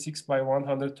 136 by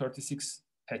 136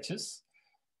 patches.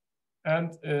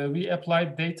 And we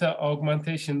applied data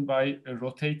augmentation by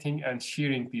rotating and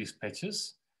shearing these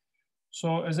patches.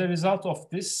 So as a result of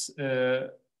this,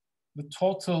 the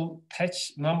total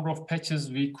number of patches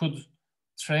we could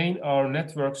train our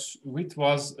networks with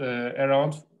was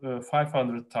around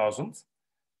 500,000.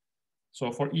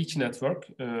 So for each network,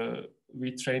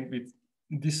 we trained with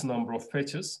this number of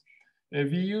patches.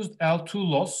 We used L2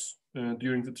 loss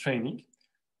during the training,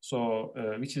 so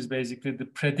which is basically the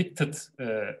predicted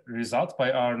result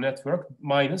by our network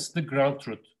minus the ground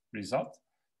truth result.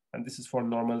 And this is for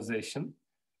normalization.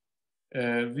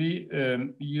 We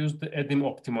used the EDIM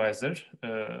optimizer,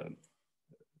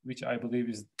 which I believe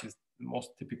is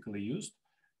most typically used.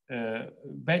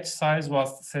 Batch size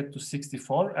was set to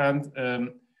 64, and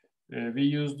we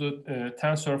used the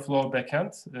TensorFlow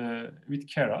backend with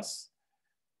Keras.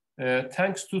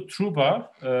 Thanks to Truba,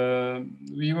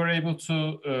 we were able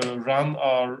to run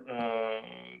our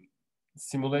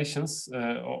simulations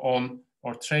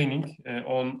or training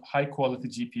on high quality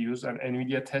GPUs, and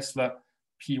NVIDIA Tesla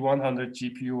P100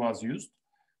 GPU was used.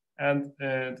 And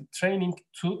the training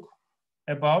took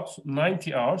about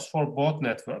 90 hours for both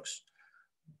networks.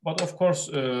 But of course,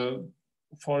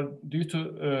 due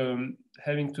to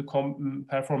having to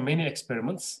perform many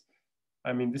experiments,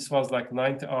 I mean, this was like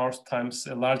 90 hours times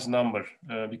a large number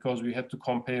because we had to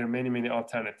compare many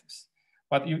alternatives.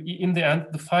 But in the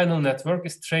end, the final network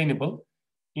is trainable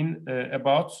in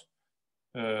about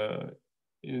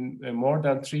more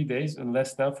than 3 days and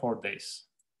less than 4 days.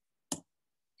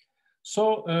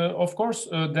 So, of course,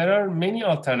 there are many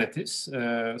alternatives.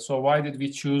 So why did we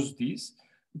choose these?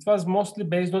 It was mostly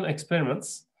based on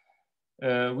experiments.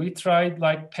 We tried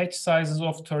like patch sizes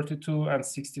of 32 and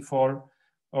 64,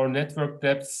 or network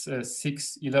depths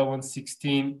 6, 11,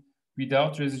 16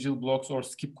 without residual blocks or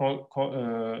skip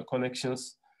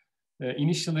connections.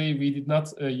 Initially, we did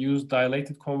not use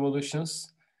dilated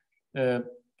convolutions,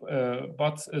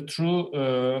 but through,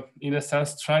 in a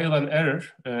sense, trial and error,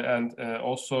 and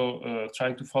also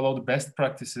trying to follow the best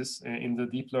practices in the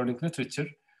deep learning literature,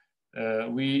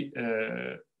 we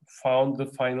found the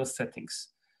final settings.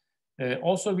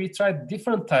 Also, we tried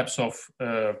different types of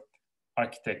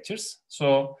architectures.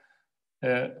 So,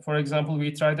 for example,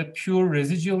 we tried a pure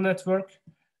residual network,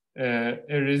 a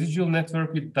residual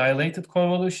network with dilated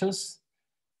convolutions,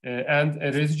 and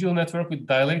a residual network with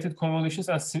dilated convolutions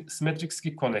and symmetric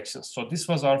skip connections. So this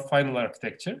was our final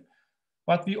architecture.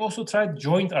 But we also tried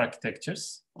joint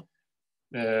architectures.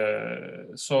 Instead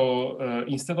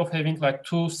of having like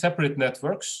two separate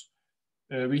networks,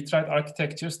 we tried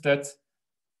architectures that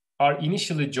are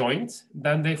initially joined,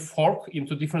 then they fork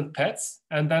into different paths,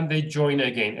 and then they join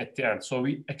again at the end. So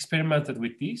we experimented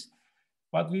with these,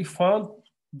 but we found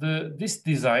this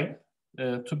design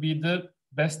to be the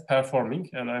best performing,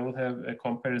 and I will have a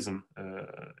comparison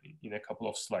in a couple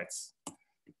of slides.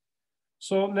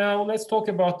 So now let's talk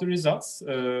about the results.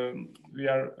 We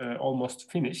are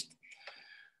almost finished.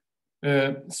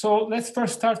 So let's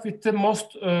first start with the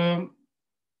most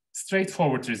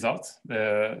straightforward result,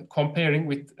 comparing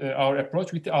with our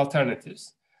approach with the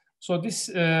alternatives. So this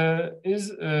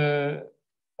is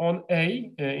on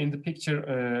A, in the picture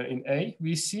in A,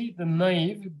 we see the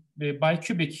naive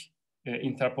bicubic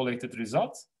interpolated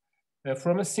result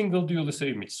from a single dual ISO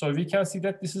image. So we can see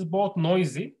that this is both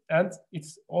noisy and it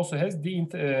also has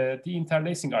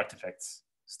deinterlacing artifacts,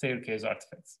 staircase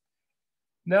artifacts.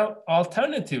 Now,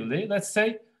 alternatively, let's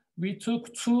say we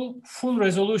took two full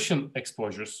resolution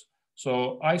exposures.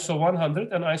 So ISO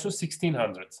 100 and ISO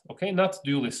 1600, okay, not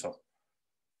dual ISO.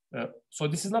 So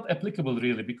this is not applicable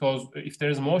really, because if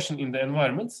there is motion in the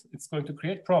environment, it's going to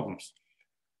create problems.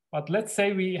 But let's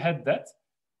say we had that.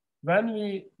 When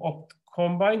we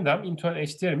combine them into an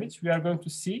HDR image, we are going to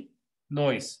see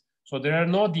noise. So there are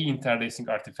no deinterlacing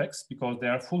artifacts because they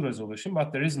are full resolution,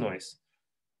 but there is noise.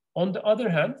 On the other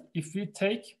hand, if we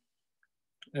take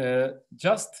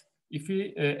if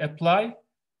we apply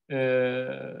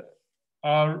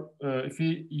if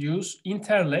we use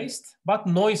interlaced but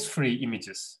noise-free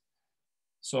images.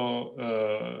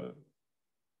 So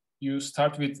you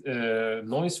start with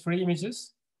noise-free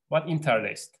images but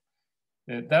interlaced.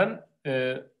 Then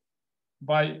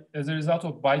as a result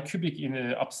of bicubic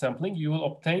upsampling, you will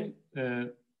obtain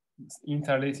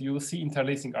you will see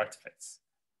interlacing artifacts.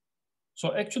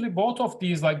 So actually both of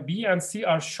these, like B and C,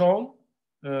 are shown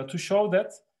to show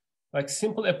that like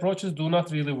simple approaches do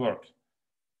not really work.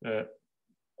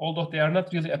 Although they are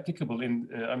not really applicable in,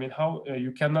 I mean, how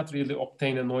you cannot really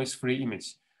obtain a noise-free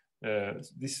image.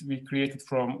 This we created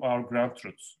from our ground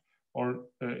truths. Or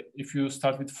if you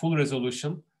start with full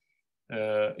resolution,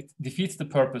 it defeats the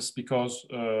purpose because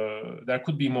there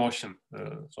could be motion.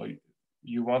 So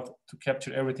you want to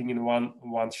capture everything in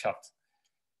one shot.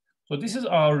 So this is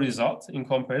our result in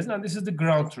comparison, and this is the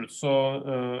ground truth.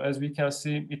 So as we can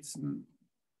see, it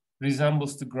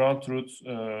resembles the ground truth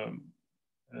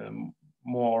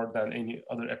more than any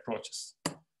other approaches.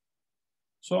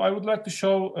 So I would like to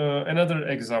show another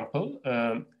example.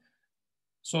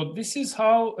 So this is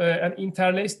how an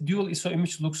interlaced dual ISO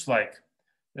image looks like.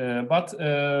 But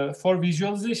for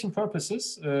visualization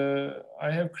purposes,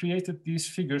 I have created these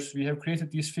figures. We have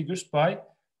created these figures by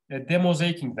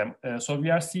demosaicing them. So we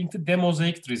are seeing the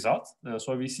demosaiced result.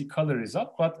 So we see color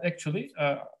result, but actually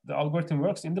the algorithm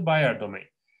works in the Bayer domain.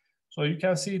 So you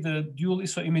can see the dual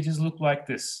ISO images look like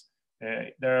this.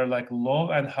 There are like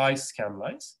low and high scan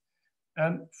lines.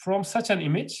 And from such an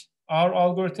image, our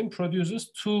algorithm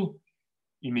produces two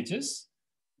images,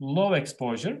 low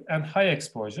exposure and high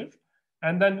exposure.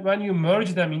 And then when you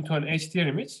merge them into an HDR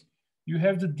image, you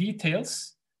have the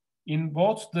details in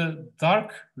both the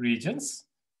dark regions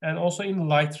and also in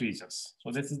light regions.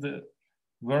 So this is the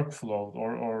workflow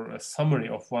or a summary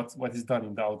of what is done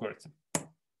in the algorithm.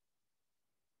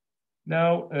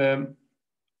 Now,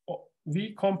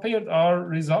 we compared our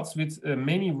results with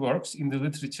many works in the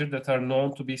literature that are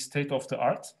known to be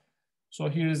state-of-the-art. So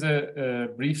here is a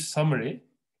brief summary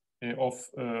of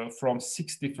from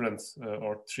 6 different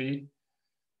or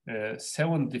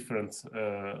 7 different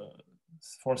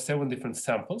for 7 different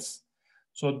samples.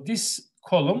 So this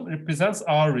column represents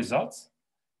our results,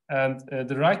 and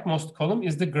the rightmost column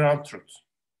is the ground truth.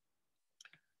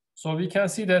 So we can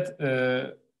see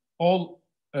that all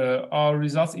our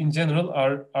results in general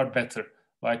are better.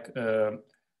 Like,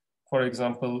 for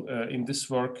example, in this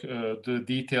work, the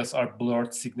details are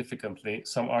blurred significantly.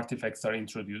 Some artifacts are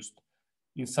introduced.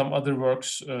 In some other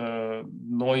works,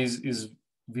 noise is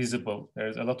visible.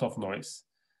 There's a lot of noise.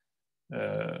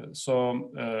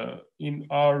 So in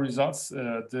our results,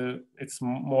 it's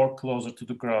more closer to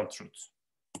the ground truth.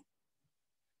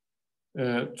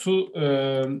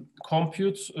 To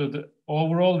compute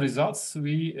overall results,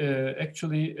 we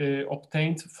actually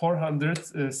obtained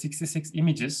 466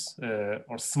 images,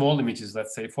 or small images,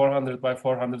 let's say 400 by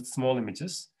 400 small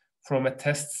images from a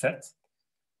test set.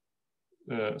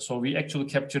 So we actually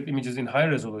captured images in high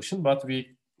resolution, but we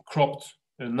cropped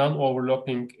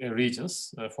non-overlapping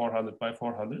regions, 400 by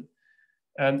 400,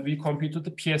 and we computed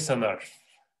the PSNR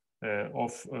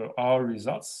of our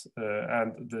results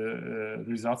and the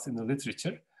results in the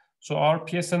literature. So our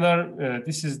PSNR,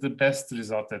 this is the best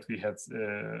result that we had,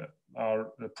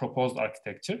 our proposed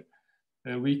architecture.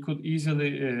 We could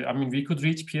easily, I mean, we could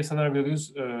reach PSNR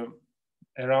values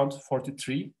around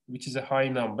 43, which is a high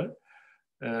number.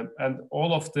 And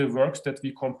all of the works that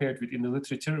we compared with in the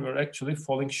literature were actually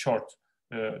falling short.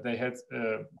 They had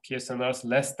PSNRs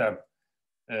less than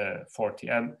 40,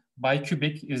 and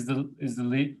bicubic is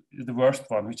the worst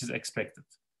one, which is expected.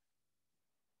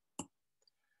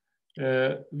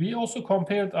 We also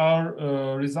compared our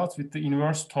results with the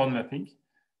inverse tone mapping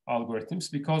algorithms,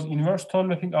 because inverse tone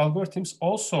mapping algorithms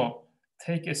also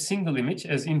take a single image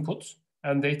as input,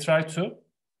 and they try to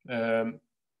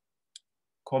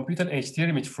compute an HDR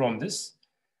image from this.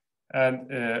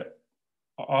 And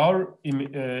our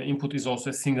input is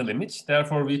also a single image.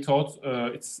 Therefore, we thought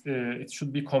it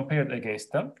should be compared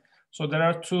against them. So there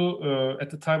are two, at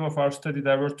the time of our study,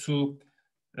 there were two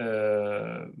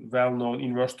well-known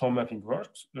inverse tone mapping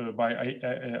works by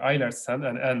Eilertsen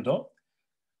and Endo.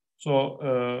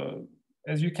 So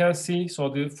as you can see, so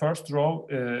the first row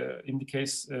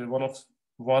indicates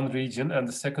one region, and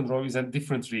the second row is a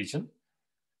different region.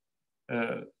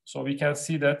 So we can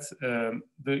see that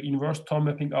the inverse tone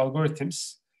mapping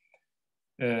algorithms,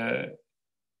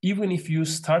 even if you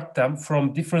start them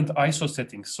from different ISO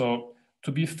settings, so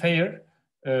to be fair,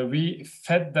 we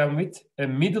fed them with a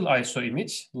middle ISO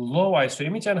image, low ISO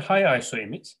image, and high ISO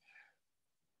image.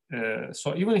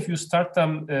 So even if you start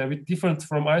them with different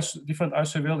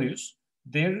ISO values,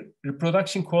 their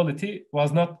reproduction quality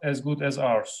was not as good as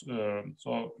ours.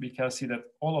 So we can see that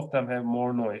all of them have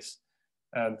more noise,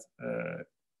 and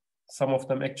some of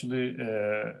them actually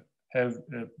have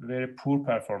a very poor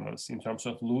performance in terms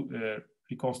of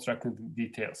reconstructing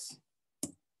details.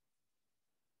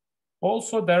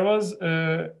 Also, there was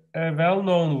a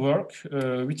well-known work,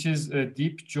 which is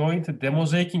deep joint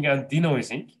demosaiking and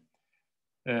denoising.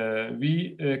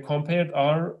 We compared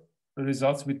our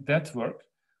results with that work.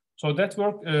 So that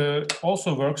work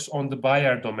also works on the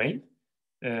Bayer domain.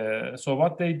 So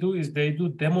what they do is they do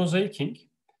demosaiking.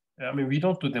 I mean, we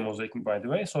don't do demosaiking, by the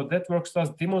way. So that works does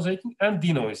demosaiking and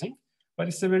denoising, but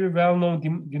it's a very well-known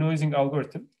denoising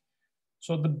algorithm.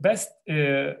 So the best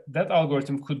that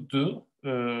algorithm could do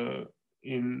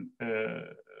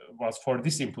was for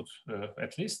this input,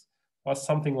 at least, was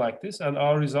something like this. And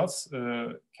our results,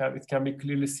 it can be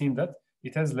clearly seen that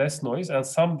it has less noise, and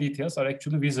some details are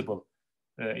actually visible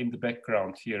in the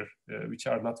background here, which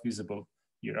are not visible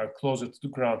here, are closer to the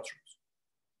ground truth.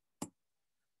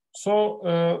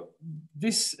 So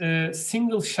this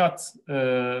single shot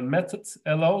method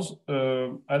allows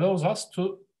us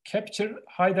to capture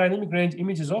high dynamic range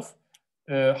images of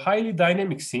highly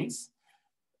dynamic scenes.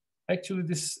 Actually,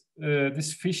 this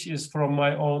fish is from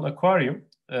my own aquarium.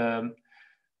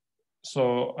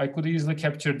 So I could easily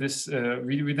capture this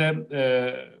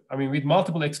with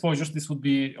multiple exposures. This would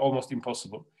be almost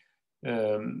impossible.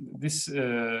 This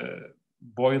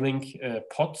boiling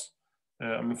pot,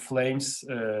 flames,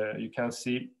 you can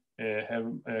see have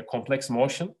complex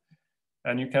motion,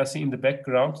 and you can see in the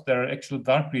background there are actually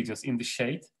dark regions in the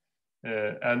shade,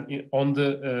 and on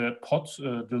the pot,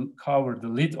 the cover, the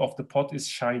lid of the pot is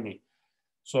shiny.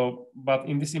 So, but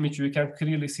in this image, we can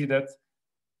clearly see that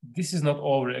this is not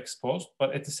overexposed,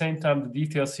 but at the same time, the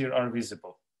details here are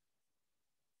visible.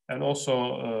 And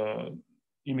also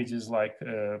images like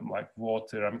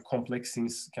water, complex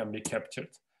scenes can be captured.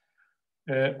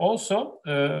 This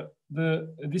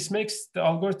makes the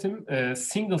algorithm,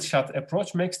 single shot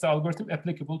approach makes the algorithm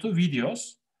applicable to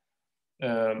videos.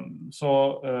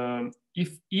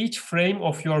 If each frame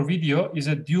of your video is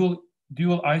a dual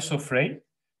ISO frame,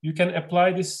 you can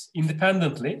apply this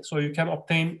independently, so you can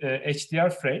obtain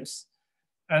HDR frames,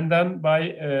 and then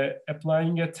by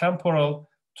applying a temporal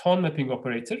tone mapping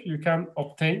operator, you can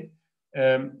obtain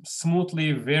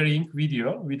smoothly varying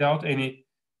video without any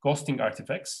ghosting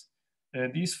artifacts.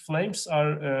 These flames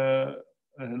are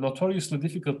notoriously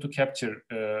difficult to capture,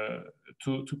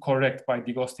 to correct by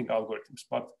deghosting algorithms,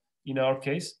 but in our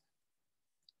case,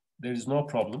 there is no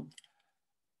problem.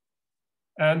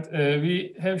 And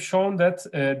we have shown that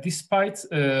despite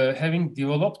having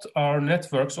developed our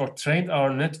networks or trained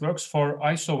our networks for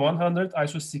ISO 100,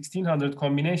 ISO 1600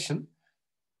 combination,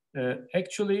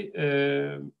 actually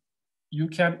you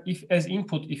can, if as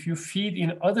input, if you feed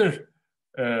in other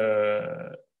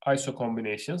ISO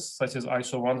combinations, such as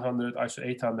ISO 100, ISO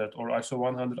 800, or ISO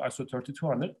 100, ISO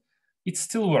 3200, it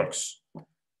still works.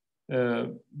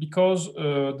 Because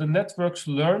the networks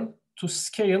learn to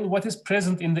scale what is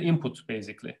present in the input,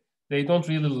 basically. They don't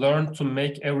really learn to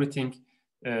make everything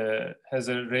has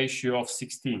a ratio of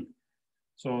 16.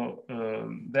 So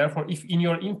therefore, if in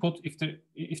your input, if the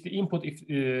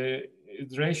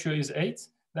ratio is 8,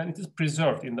 then it is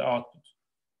preserved in the output.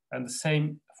 And the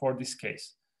same for this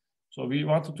case. So we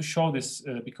wanted to show this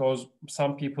because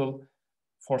some people,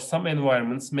 for some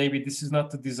environments, maybe this is not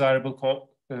the desirable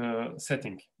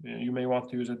setting. You may want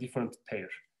to use a different pair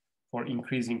for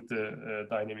increasing the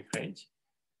dynamic range.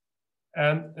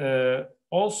 And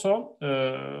also,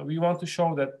 we want to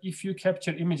show that if you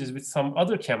capture images with some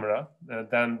other camera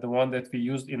than the one that we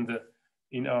used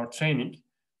in our training,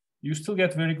 you still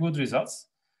get very good results.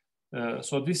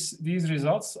 So these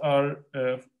results are,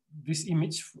 this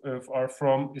image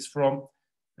is from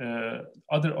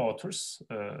other authors,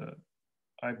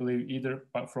 I believe either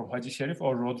from Haji Sherif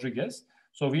or Rodriguez.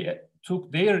 So we took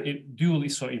their dual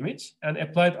ISO image and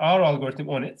applied our algorithm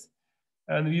on it,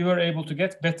 and we were able to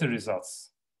get better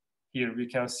results. Here we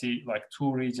can see like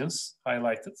 2 regions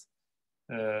highlighted.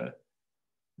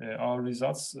 Our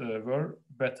results were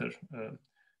better.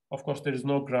 Of course, there is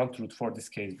no ground truth for this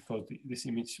case because this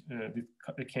image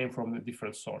came from a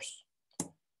different source.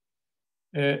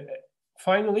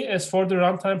 Finally, as for the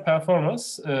runtime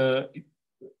performance,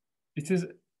 it is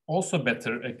also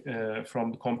better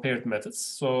from the compared methods.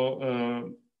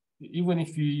 So even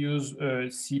if you use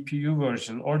CPU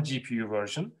version or GPU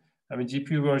version, I mean,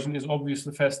 GPU version is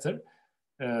obviously faster,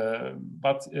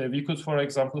 but we could, for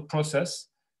example, process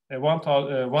a 1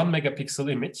 megapixel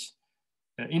image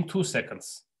in 2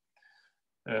 seconds.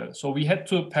 So we had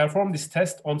to perform this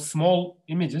test on small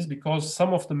images because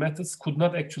some of the methods could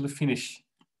not actually finish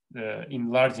in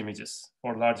large images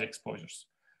or large exposures.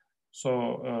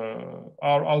 So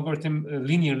our algorithm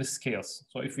linearly scales.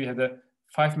 So if we had a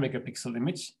 5 megapixel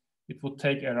image, it would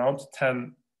take around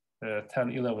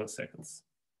 11 seconds.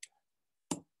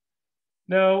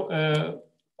 Now,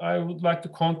 I would like to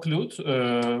conclude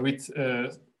with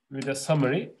a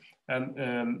summary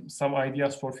and some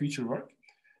ideas for future work.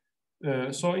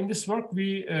 So in this work,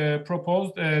 we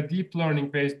proposed a deep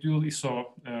learning-based dual ISO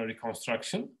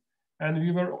reconstruction, and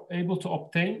we were able to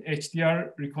obtain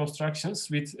HDR reconstructions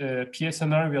with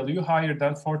PSNR value higher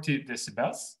than 40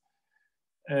 decibels.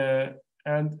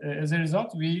 And as a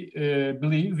result, we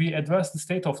believe we advanced the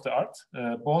state of the art,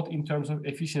 both in terms of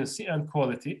efficiency and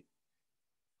quality.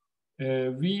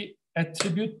 We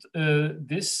attribute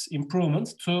this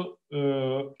improvement to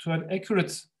an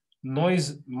accurate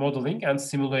noise modeling and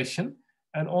simulation,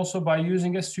 and also by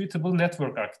using a suitable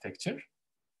network architecture.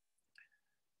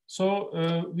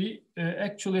 So we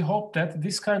actually hope that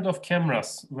this kind of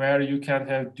cameras, where you can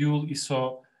have dual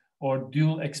ISO or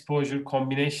dual exposure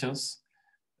combinations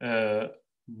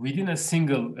within a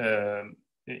single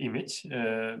image,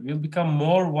 will become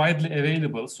more widely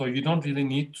available. So you don't really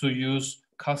need to use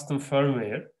custom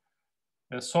firmware,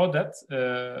 so that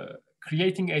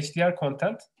creating HDR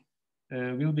content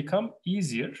will become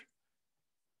easier.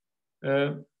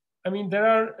 I mean, there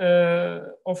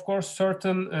are, of course,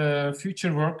 certain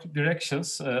future work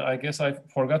directions. I guess I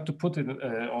forgot to put it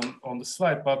on the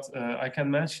slide, but I can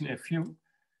mention a few.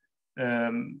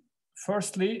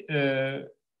 Firstly,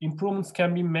 improvements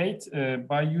can be made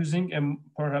by using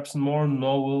perhaps more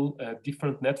novel,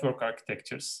 different network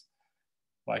architectures,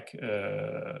 like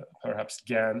perhaps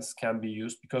GANs can be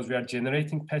used, because we are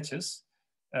generating patches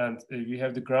and we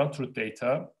have the ground truth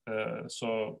data.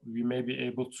 So we may be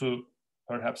able to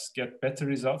perhaps get better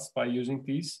results by using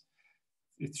these.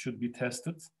 It should be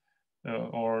tested.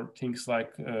 Or things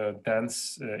like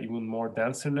dense, even more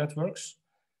denser networks.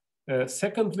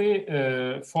 Secondly,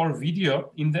 for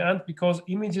video, in the end, because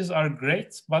images are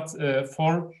great, but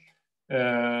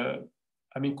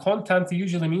I mean, content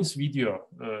usually means video,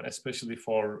 especially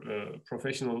for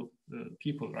professional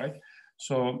people, right?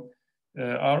 So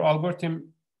our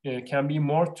algorithm can be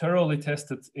more thoroughly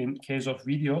tested in case of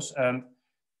videos, and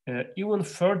even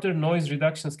further noise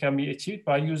reductions can be achieved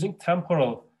by using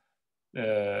temporal,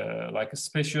 like a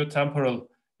spatio-temporal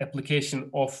application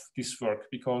of this work,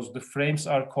 because the frames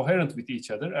are coherent with each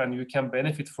other and you can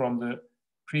benefit from the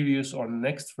previous or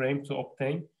next frame to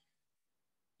obtain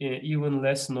even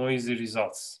less noisy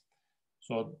results.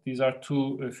 So these are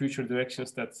two future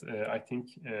directions that I think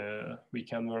we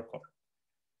can work on.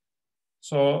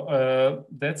 So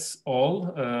that's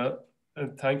all.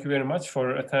 Thank you very much for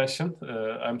your attention.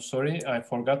 I'm sorry, I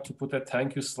forgot to put a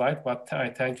thank you slide, but I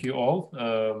thank you all.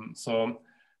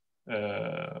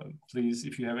 Please,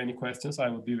 if you have any questions, I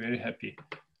will be very happy.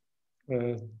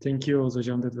 Thank you, Oguz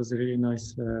hocam. That was a really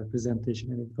nice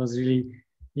presentation, and it was really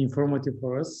informative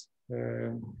for us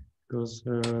because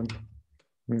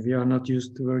we are not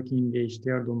used to working in the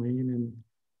HDR domain, and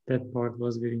that part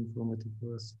was very informative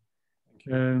for us. Thank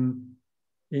you.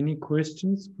 Any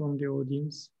questions from the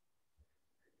audience?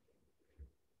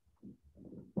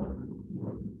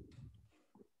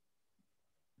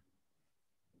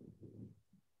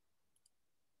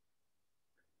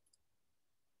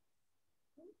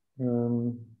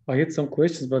 I had some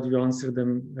questions, but you answered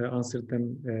them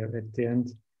at the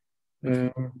end.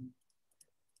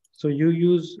 So you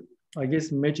use, I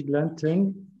guess, Magic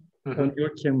Lantern on your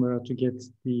camera to get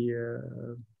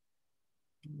the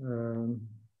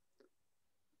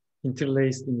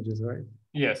interlaced images, right?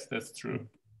 Yes, that's true.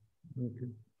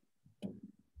 Okay.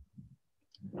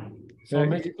 So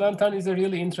Magic Lantern is a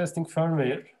really interesting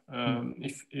firmware.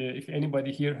 If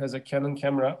anybody here has a Canon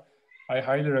camera, I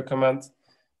highly recommend.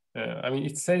 I mean,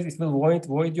 it says it will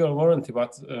void your warranty,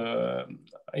 but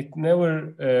it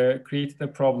never created a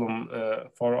problem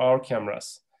for our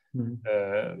cameras.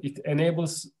 It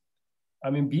enables, I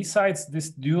mean, besides this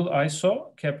dual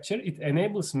ISO capture, it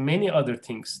enables many other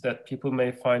things that people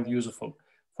may find useful.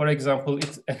 For example,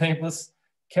 it enables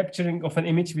capturing of an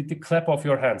image with the clap of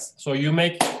your hands. So you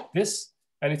make this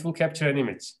and it will capture an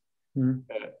image.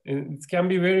 It can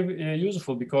be very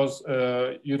useful because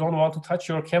you don't want to touch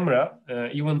your camera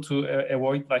even to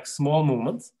avoid like small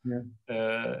movements.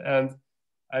 And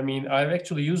I mean, I've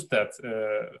actually used that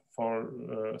for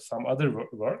some other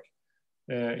work.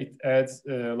 It adds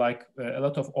like a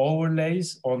lot of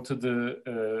overlays onto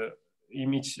the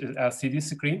image LCD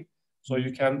screen, so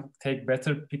you can take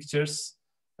better pictures.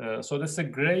 So that's a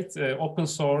great open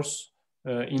source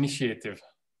initiative.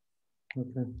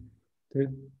 Okay.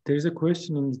 There's a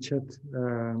question in the chat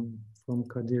from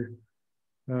Kadir.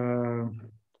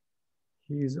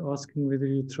 He is asking whether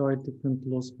you tried different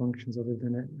loss functions other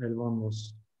than L1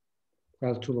 loss,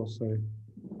 L2 loss, sorry.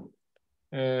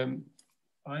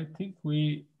 I think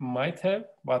we might have,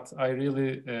 but I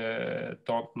really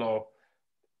don't know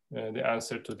the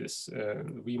answer to this.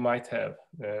 We might have.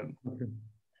 Okay.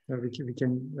 We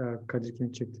can Kadir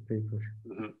can check the paper.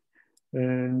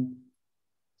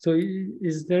 So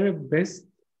is there a best,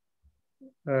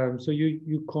 so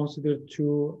you consider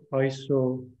two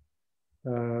ISO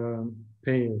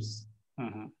pairs.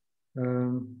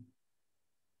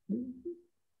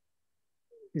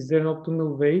 Is there an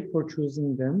optimal way for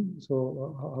choosing them?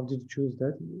 So how did you choose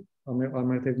that? I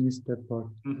might have missed that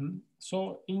part.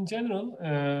 So in general,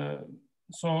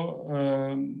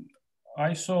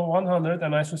 ISO 100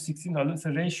 and ISO 1600 is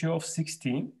a ratio of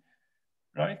 16,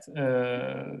 right?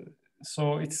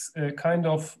 So it's kind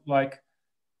of like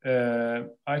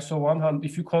ISO 100.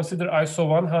 If you consider ISO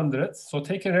 100, so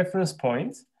take a reference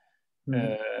point,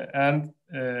 and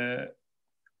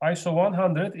ISO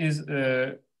 100 is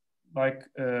like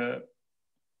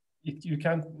you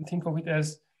can think of it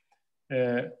as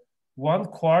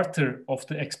 1/4 of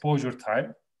the exposure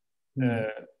time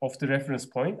of the reference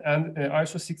point, and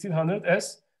ISO 1600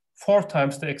 as 4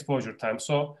 times the exposure time.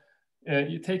 So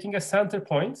you're taking a center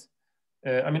point.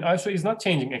 I mean, ISO is not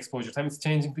changing exposure time, it's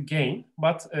changing the gain,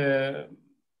 but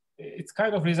it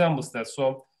kind of resembles that.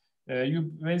 So you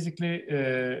basically,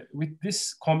 with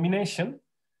this combination,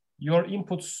 your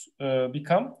inputs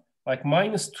become like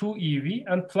 -2 EV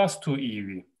and +2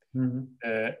 EV.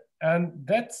 And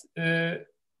that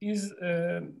is,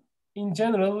 in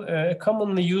general, a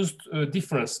commonly used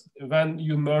difference when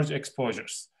you merge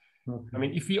exposures. I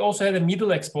mean, if we also had a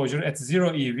middle exposure at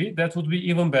 0 EV, that would be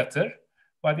even better.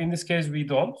 But in this case, we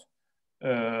don't.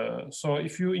 So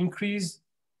if you increase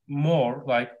more,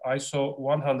 like ISO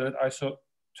 100, ISO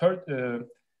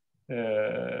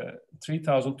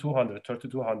 3200,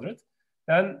 3200,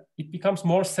 then it becomes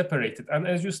more separated. And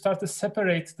as you start to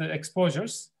separate the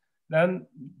exposures, then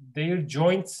their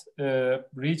joint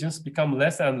regions become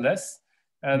less and less.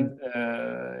 And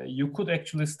you could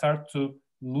actually start to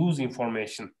lose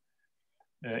information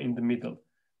in the middle.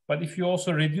 But if you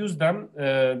also reduce them,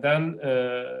 then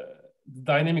the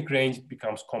dynamic range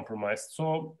becomes compromised.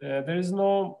 So there is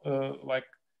no like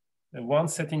one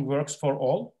setting works for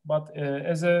all, but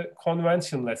as a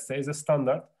convention, let's say, as a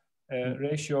standard,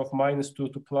 ratio of -2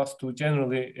 to +2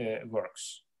 generally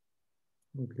works.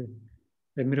 Okay.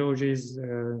 Emre Hoca is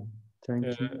thank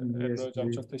you. Emre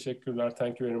Hocam çok teşekkürler.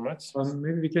 Thank you very much.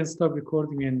 Maybe we can stop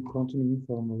recording and continue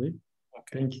informally.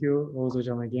 Okay. Thank you, Oguz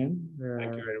hocam, again.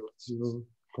 Thank you very much. We will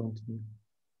continue.